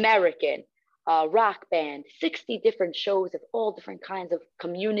 American, rock band, 60 different shows of all different kinds of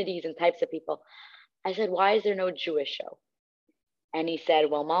communities and types of people. I said, why is there no Jewish show? And he said,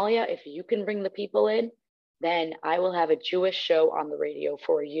 well, Malia, if you can bring the people in, then I will have a Jewish show on the radio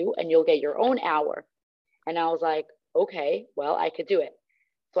for you and you'll get your own hour. And I was like, okay, well, I could do it.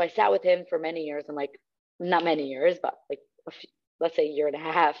 So I sat with him for many years. I'm like, not many years, but like, let's say a year and a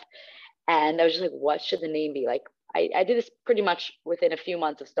half. And I was just like, what should the name be? Like, I did this pretty much within a few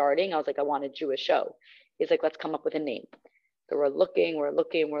months of starting. I was like, I want a Jewish show. He's like, let's come up with a name. So we're looking.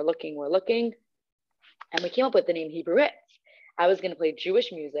 And we came up with the name Hebrew Hits. I was going to play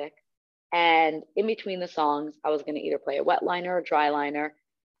Jewish music. And in between the songs, I was going to either play a wet liner or dry liner.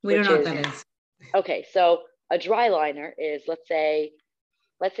 We don't know what that is. Okay, so a dry liner is, let's say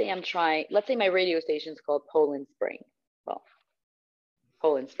my radio station is called Poland Spring. Well,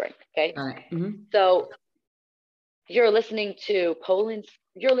 Poland Spring, okay? Mm-hmm. So you're listening to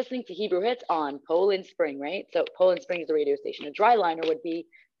Hebrew Hits on Poland Spring, right? So Poland Spring is the radio station. A dry liner would be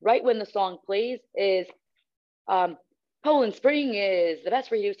right when the song plays is Poland Spring is the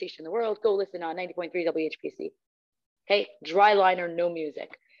best radio station in the world. Go listen on 90.3 WHPC. Okay, dry liner, no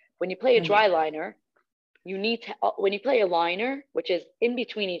music. When you play a dry liner, when you play a liner, which is in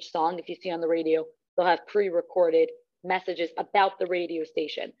between each song, if you see on the radio, they'll have pre-recorded messages about the radio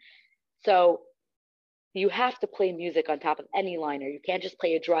station. So you have to play music on top of any liner. You can't just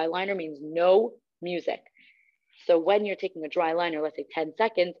play a dry liner, means no music. So when you're taking a dry liner, let's say 10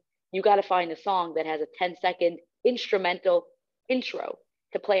 seconds, you got to find a song that has a 10-second instrumental intro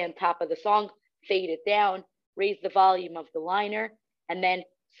to play on top of the song, fade it down, raise the volume of the liner, and then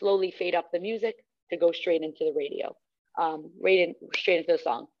slowly fade up the music to go straight into the radio, straight into the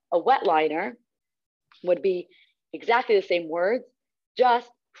song. A wet liner would be exactly the same words, just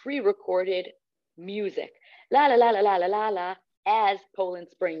pre-recorded music. La la la la la la la la, as Poland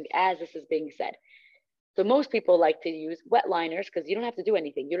Spring, as this is being said. So most people like to use wet liners because you don't have to do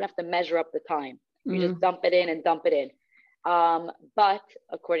anything. You don't have to measure up the time. You just dump it in and dump it in. But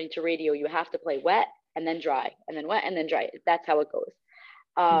according to radio, you have to play wet and then dry, and then wet and then dry. That's how it goes.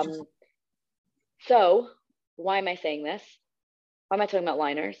 So why am I saying this? Why am I talking about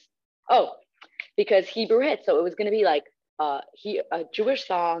liners? Oh, because Hebrew Hits. So it was going to be like a Jewish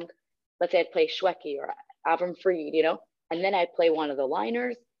song. Let's say I'd play Shweki or Avram Fried, and then I'd play one of the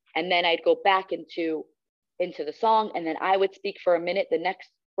liners, and then I'd go back into the song, and then I would speak for a minute.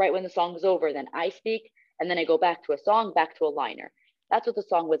 Right when the song is over, then I speak, and then I go back to a song, back to a liner. That's what the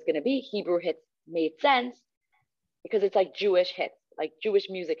song was going to be. Hebrew Hits made sense because it's like Jewish hits, like Jewish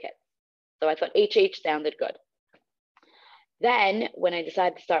music hits. So I thought HH sounded good. Then when I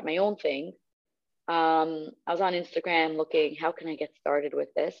decided to start my own thing, I was on Instagram looking, how can I get started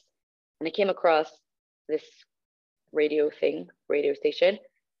with this? And I came across this radio station,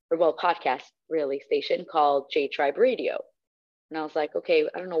 podcast really station called J Tribe Radio. And I was like, okay,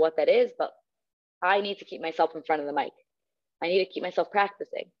 I don't know what that is, but I need to keep myself in front of the mic. I need to keep myself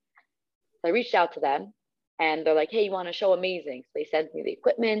practicing. So I reached out to them and they're like, hey, you want a show? Amazing. So they sent me the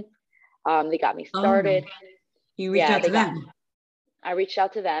equipment. They got me started. You reached out to them? I reached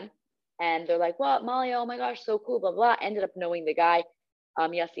out to them and they're like, what, Molly? Oh my gosh, so cool, blah, blah. Ended up knowing the guy,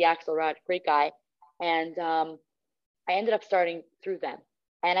 Yossi Axelrod, great guy. And I ended up starting through them.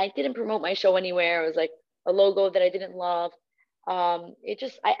 And I didn't promote my show anywhere. It was like a logo that I didn't love.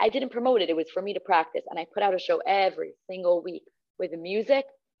 I didn't promote it. It was for me to practice. And I put out a show every single week with music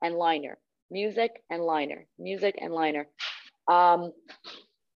and liner, music and liner, music and liner. And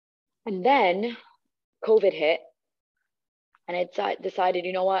then COVID hit and I decided,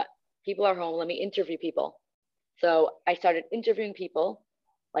 you know what? People are home. Let me interview people. So I started interviewing people.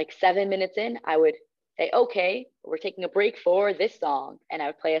 Like 7 minutes in, I would say, okay, we're taking a break for this song. And I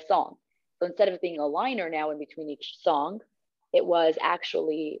would play a song. So instead of it being a liner now in between each song, it was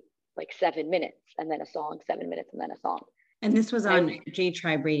actually like 7 minutes and then a song, 7 minutes and then a song. And this was on J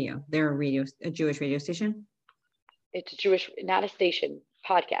Tribe Radio. They're a Jewish radio station? It's a Jewish, not a station,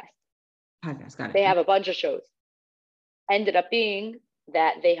 podcast. Podcast, got it. They have a bunch of shows. Ended up being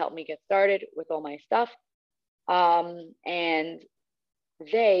that they helped me get started with all my stuff. And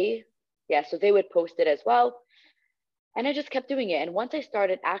so they would post it as well. And I just kept doing it. And once I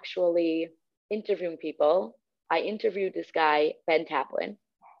started actually interviewing people, I interviewed this guy, Ben Taplin,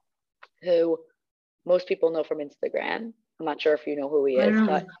 who most people know from Instagram. I'm not sure if you know who he is,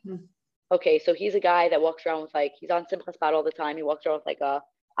 but okay. So he's a guy that walks around with he's on Simchas Spot all the time. He walks around with a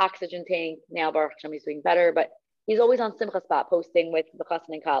oxygen tank. Now Baruch Hashem, he's doing better, but he's always on Simchas Spot posting with the Chassan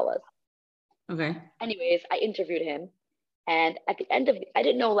and Kalas. Okay. Anyways, I interviewed him. And at the end of I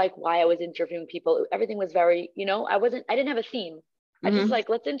didn't know why I was interviewing people. Everything was very, I didn't have a theme. I just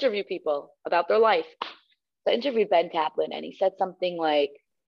let's interview people about their life. So I interviewed Ben Taplin and he said something like,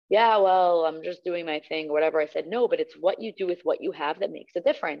 yeah, well, I'm just doing my thing or whatever. I said, no, but it's what you do with what you have that makes a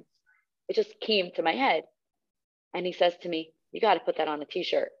difference. It just came to my head. And he says to me, you got to put that on a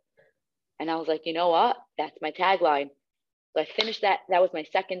t-shirt. And I was like, you know what? That's my tagline. So I finished that. That was my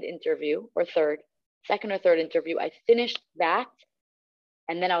second or third interview. I finished that.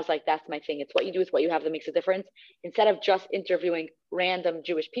 And then I was like, that's my thing. It's what you do, it's what you have that makes a difference. Instead of just interviewing random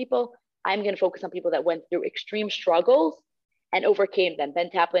Jewish people, I'm going to focus on people that went through extreme struggles and overcame them. Ben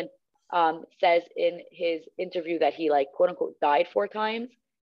Taplin says in his interview that he, like, quote unquote, died 4 times.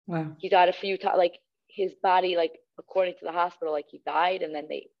 Wow. He died a few times, like his body, like according to the hospital, like he died and then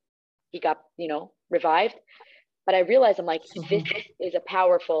he got, revived. But I realized, I'm like, this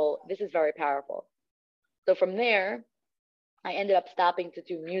is very powerful. So from there, I ended up stopping to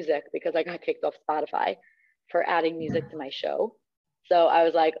do music because I got kicked off Spotify for adding music to my show. So I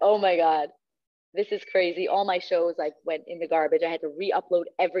was like, oh my God, this is crazy. All my shows like went in the garbage. I had to re-upload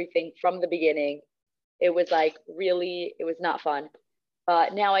everything from the beginning. It was like, really, it was not fun.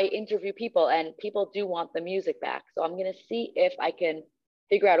 But now I interview people and people do want the music back. So I'm going to see if I can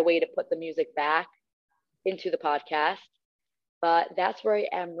figure out a way to put the music back into the podcast. But that's where I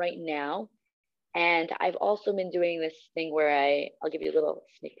am right now. And I've also been doing this thing where I'll give you a little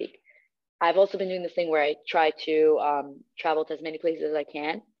sneak peek. I've also been doing this thing where I try to travel to as many places as I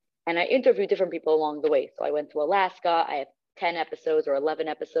can. And I interview different people along the way. So I went to Alaska. I have 10 episodes or 11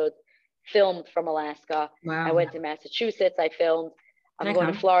 episodes filmed from Alaska. Wow. I went to Massachusetts. I filmed. I'm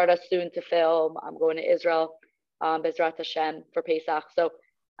going to Florida soon to film. I'm going to Israel, Bezrat Hashem, for Pesach. So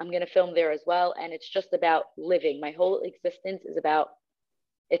I'm going to film there as well. And it's just about living. My whole existence is about,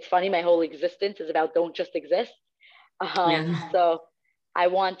 it's funny, my whole existence is about don't just exist. So I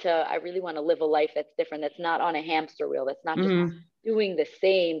really want to live a life that's different, that's not on a hamster wheel, that's not just doing the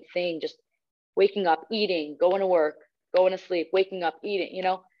same thing, just waking up, eating, going to work, going to sleep, waking up, eating,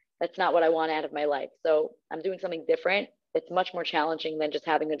 that's not what I want out of my life. So I'm doing something different. It's much more challenging than just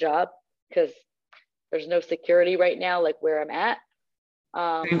having a job because there's no security right now, like where I'm at.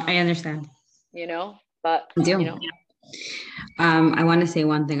 I understand. But I do. I want to say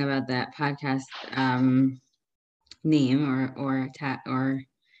one thing about that podcast name or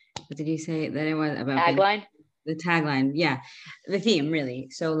what did you say that it was about? Tagline? The tagline. Yeah. The theme, really.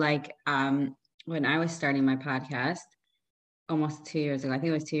 So like when I was starting my podcast almost 2 years ago, I think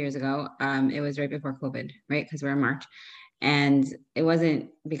it was 2 years ago, it was right before COVID, right? Because we're in March. And it wasn't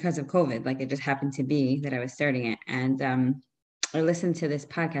because of COVID, like it just happened to be that I was starting it. And I listened to this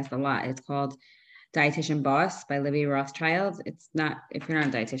podcast a lot. It's called Dietitian Boss by Libby Rothschild. It's not, if you're not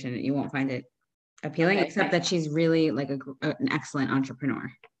a dietitian, you won't find it appealing, except that she's really like an excellent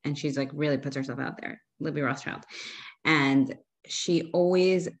entrepreneur. And she's like really puts herself out there, Libby Rothschild. And she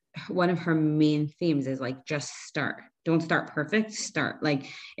always, one of her main themes is like, just start. Don't start perfect, start. Like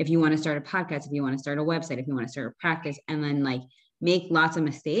if you want to start a podcast, if you want to start a website, if you want to start a practice, and then like make lots of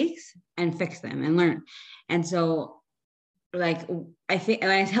mistakes and fix them and learn. And so like, I think,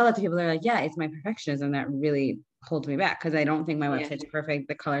 and I tell it to people, they're like, yeah, it's my perfectionism that really holds me back. Cause I don't think my website's perfect.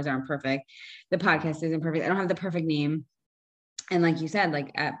 The colors aren't perfect. The podcast isn't perfect. I don't have the perfect name. And like you said,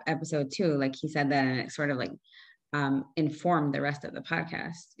 like at episode 2, like he said that, and it sort of like informed the rest of the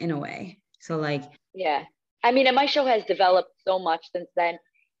podcast in a way. So like, yeah, I mean, and my show has developed so much since then.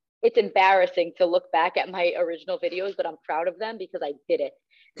 It's embarrassing to look back at my original videos, but I'm proud of them because I did it.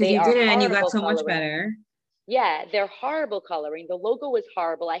 Because you did it and you got so much better. Yeah, they're horrible coloring. The logo was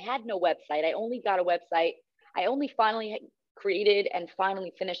horrible. I had no website. I only got a website. I only finally created and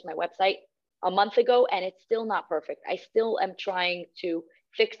finally finished my website a month ago, and it's still not perfect. I still am trying to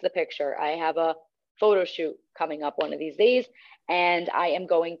fix the picture. I have a photo shoot coming up one of these days, and I am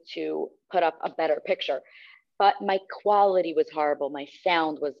going to put up a better picture. But my quality was horrible. My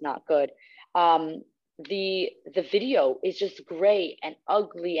sound was not good. The video is just gray and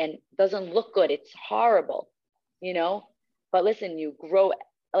ugly and doesn't look good. It's horrible, but listen, you grow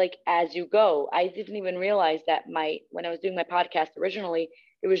like as you go. I didn't even realize that when I was doing my podcast originally,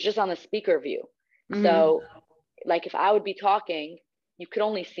 it was just on the speaker view. So like if I would be talking, you could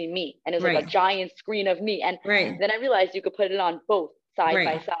only see me, and it was like a giant screen of me. And then I realized you could put it on both side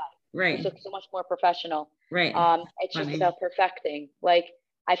by side. Right. So it's so much more professional. Right. It's just about perfecting. Like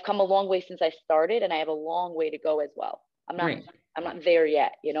I've come a long way since I started, and I have a long way to go as well. I'm not there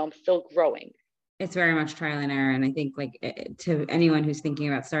yet. I'm still growing. It's very much trial and error. And I think like to anyone who's thinking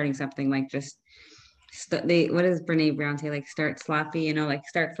about starting something, like just what does Brene Brown say? Like start sloppy, like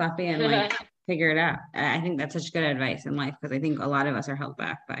start sloppy and like figure it out. I think that's such good advice in life, because I think a lot of us are held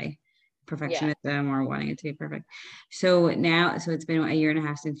back by perfectionism or wanting it to be perfect. So it's been 1.5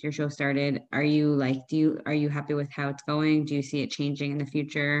 years since your show started. Are you happy with how it's going? Do you see it changing in the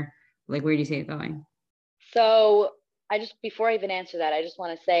future? Like, where do you see it going? So before I even answer that, I just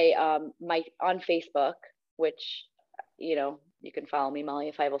want to say on Facebook, which, you can follow me,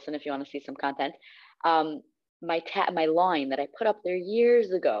 Malia Feivelson, if you want to see some content. My line that I put up there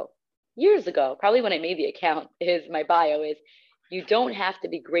years ago, probably when I made the account, is my bio is, you don't have to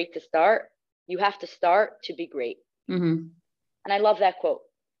be great to start. You have to start to be great. Mm-hmm. And I love that quote.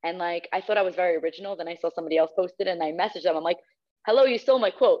 And like, I thought I was very original. Then I saw somebody else posted it and I messaged them. I'm like, hello, you stole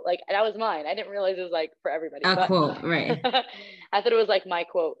my quote. Like, that was mine. I didn't realize it was like for everybody. A quote, right. I thought it was like my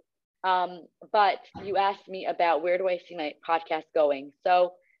quote. But you asked me about where do I see my podcast going?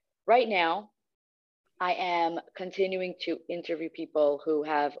 So right now, I am continuing to interview people who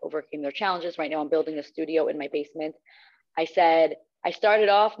have overcome their challenges. Right now, I'm building a studio in my basement. I started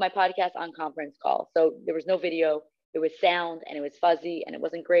off my podcast on conference call. So there was no video. It was sound and it was fuzzy and it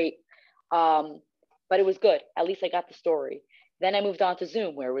wasn't great. But it was good. At least I got the story. Then I moved on to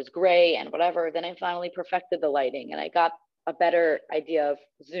Zoom where it was gray and whatever. Then I finally perfected the lighting and I got a better idea of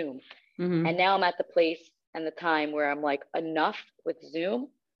Zoom. Mm-hmm. And now I'm at the place and the time where I'm like, enough with Zoom.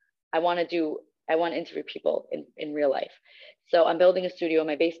 I want to interview people in real life. So I'm building a studio in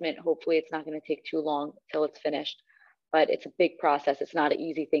my basement. Hopefully it's not going to take too long till it's finished, but it's a big process. It's not an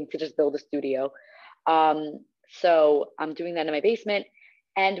easy thing to just build a studio. So I'm doing that in my basement.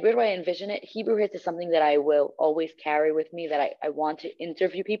 And where do I envision it? Hebrew Hits is something that I will always carry with me, that I want to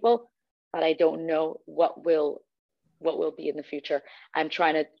interview people, but I don't know what will be in the future. I'm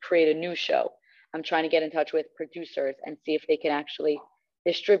trying to create a new show. I'm trying to get in touch with producers and see if they can actually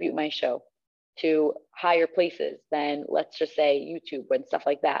distribute my show to higher places than, let's just say, YouTube and stuff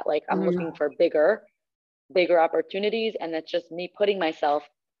like that. Like, I'm looking for bigger opportunities. And that's just me putting myself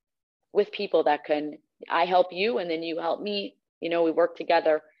with people that I help you and then you help me. We work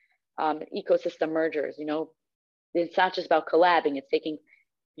together, ecosystem mergers. It's not just about collabing. It's taking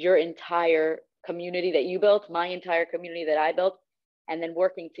your entire community that you built, my entire community that I built, and then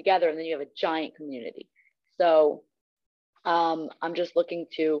working together. And then you have a giant community. So I'm just looking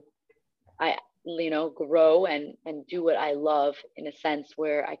to, grow and do what I love, in a sense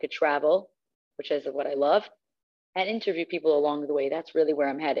where I could travel, which is what I love, and interview people along the way. That's really where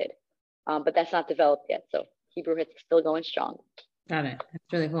I'm headed. But that's not developed yet. So Hebrew Hits is still going strong. Got it. That's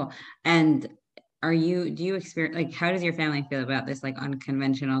really cool. And do you experience, like, how does your family feel about this, like,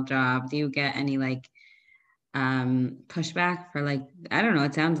 unconventional job? Do you get any, like, pushback for, like, I don't know,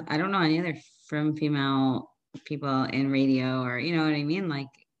 I don't know any other female people in radio, or, you know what I mean? Like,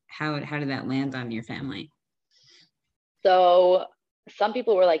 how did that land on your family? So some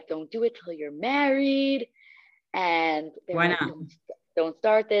people were like, don't do it till you're married. And they're Why like, not? Don't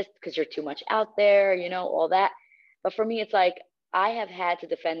start this because you're too much out there, all that. But for me, it's like, I have had to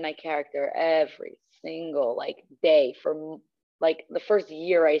defend my character every single day for the first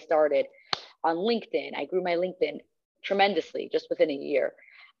year I started on LinkedIn. I grew my LinkedIn tremendously just within a year,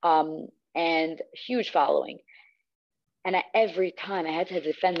 and huge following. And every time I had to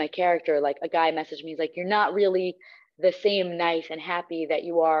defend my character, like, a guy messaged me, he's like, you're not really the same nice and happy that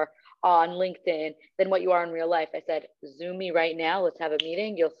you are on LinkedIn than what you are in real life. I said, Zoom me right now. Let's have a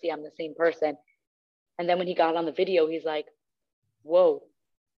meeting. You'll see I'm the same person. And then when he got on the video, he's like, whoa,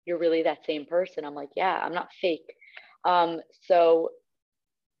 you're really that same person. I'm like, yeah, I'm not fake. So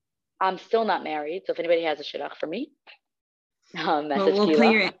I'm still not married. So if anybody has a shidduch for me, message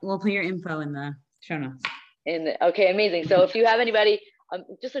we'll put your info in the show notes. Okay, amazing. So if you have anybody,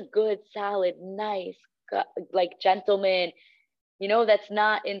 just a good, solid, nice, gentleman, that's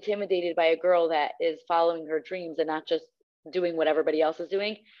not intimidated by a girl that is following her dreams and not just doing what everybody else is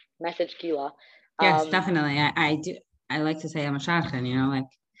doing, message Gila. Yes, definitely. I do. I like to say I'm a shadchan,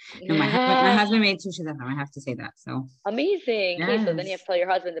 my husband made two shidduchim. I have to say that. So amazing. Yes. Okay, so then you have to tell your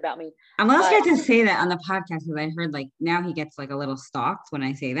husband about me. I'm not scared to say that on the podcast, because I heard, like, now he gets, like, a little stalked when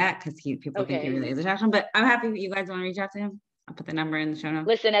I say that, because people think he really is a shadchan. But I'm happy you guys want to reach out to him. I'll put the number in the show notes.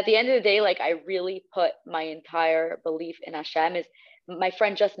 Listen, at the end of the day, I really put my entire belief in Hashem. My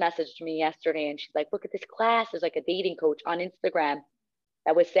friend just messaged me yesterday and she's like, look at this class. There's a dating coach on Instagram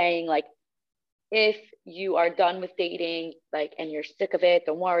that was saying, if you are done with dating, and you're sick of it,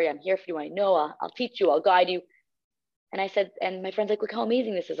 don't worry, I'm here for you. I know, I'll teach you, I'll guide you. And I said, and my friend's like, look how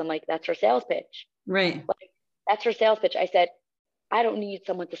amazing this is. I'm like, that's her sales pitch. Right. That's her sales pitch. I said, I don't need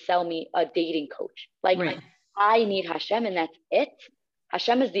someone to sell me a dating coach. Right. I need Hashem, and that's it.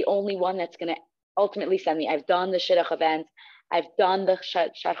 Hashem is the only one that's going to ultimately send me. I've done the shidduch events. I've done the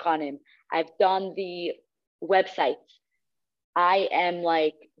shadchanim. I've done the websites. I am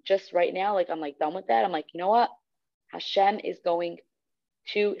just right now, I'm done with that. I'm like, you know what? Hashem is going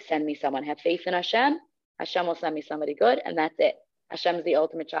to send me someone. Have faith in Hashem. Hashem will send me somebody good, and that's it. Hashem is the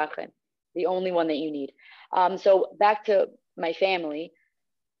ultimate shadchan, the only one that you need. So back to my family.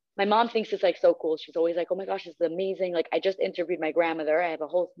 my mom thinks it's like so cool. She's always like, oh my gosh, this is amazing. Like I just interviewed my grandmother. I have a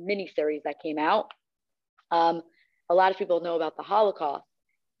whole mini series that came out. A lot of people know about the Holocaust.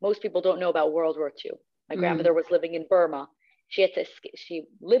 Most people don't know about World War II. My grandmother was living in Burma. She had to escape. She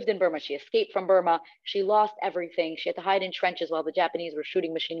lived in Burma. She escaped from Burma. She lost everything. She had to hide in trenches while the Japanese were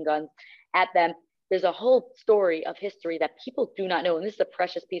shooting machine guns at them. There's a whole story of history that people do not know. And this is a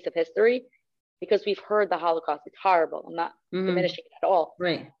precious piece of history because we've heard the Holocaust. It's horrible. I'm not diminishing it at all.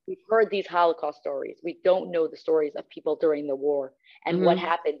 Right. We've heard these Holocaust stories. We don't know the stories of people during the war and what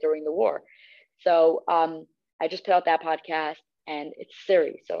happened during the war. So I just put out that podcast and it's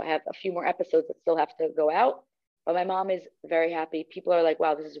series. So I have a few more episodes that still have to go out. But my mom is very happy. People are like,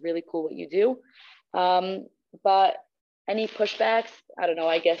 wow, this is really cool what you do. But any pushbacks, I don't know.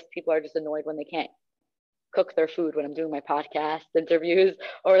 I guess people are just annoyed when they can't cook their food when I'm doing my podcast interviews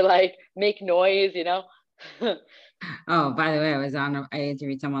or like make noise, you know? Oh, by the way, I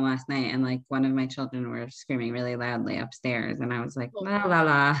interviewed someone last night and like one of my children were screaming really loudly upstairs. And I was like, la, la,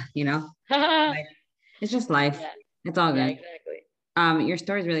 la, you know, like, it's just life. Yeah. It's all good. Yeah, exactly. Your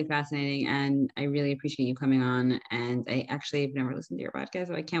story is really fascinating and I really appreciate you coming on. And I actually have never listened to your podcast,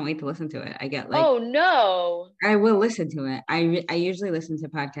 so I can't wait to listen to it. I get like, oh no, I will listen to it. I usually listen to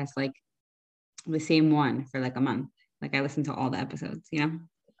podcasts like the same one for like a month. Like I listen to all the episodes, you know?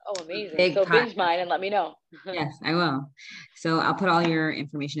 Oh, amazing. So binge mine and let me know. Yes, I will. So I'll put all your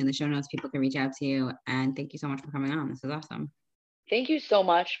information in the show notes. People can reach out to you. And thank you so much for coming on. This is awesome. Thank you so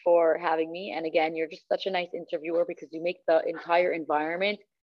much for having me. And again, you're just such a nice interviewer because you make the entire environment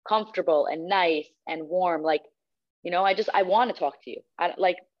comfortable and nice and warm. Like, you know, I want to talk to you.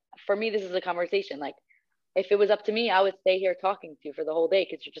 For me, this is a conversation. Like if it was up to me, I would stay here talking to you for the whole day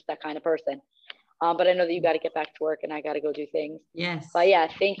because you're just that kind of person. But I know that you got to get back to work and I got to go do things. Yes. But yeah,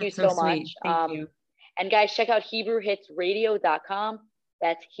 thank you so much. Thank you. And guys, check out HebrewHitsRadio.com.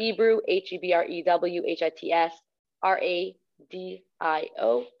 That's Hebrew,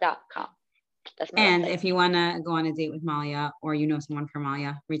 HebrewHitsRadio.com. That's my And website. if you want to go on a date with Malia or you know someone from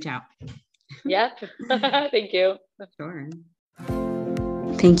Malia, reach out. Yep. Thank you. Sure.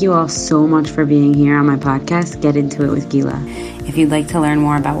 Thank you all so much for being here on my podcast, Get Into It with Gila. If you'd like to learn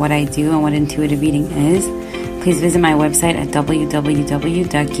more about what I do and what intuitive eating is, please visit my website at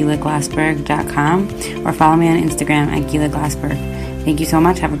www.gilaglassberg.com or follow me on Instagram at Gila Glassberg. Thank you so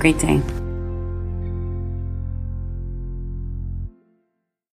much. Have a great day.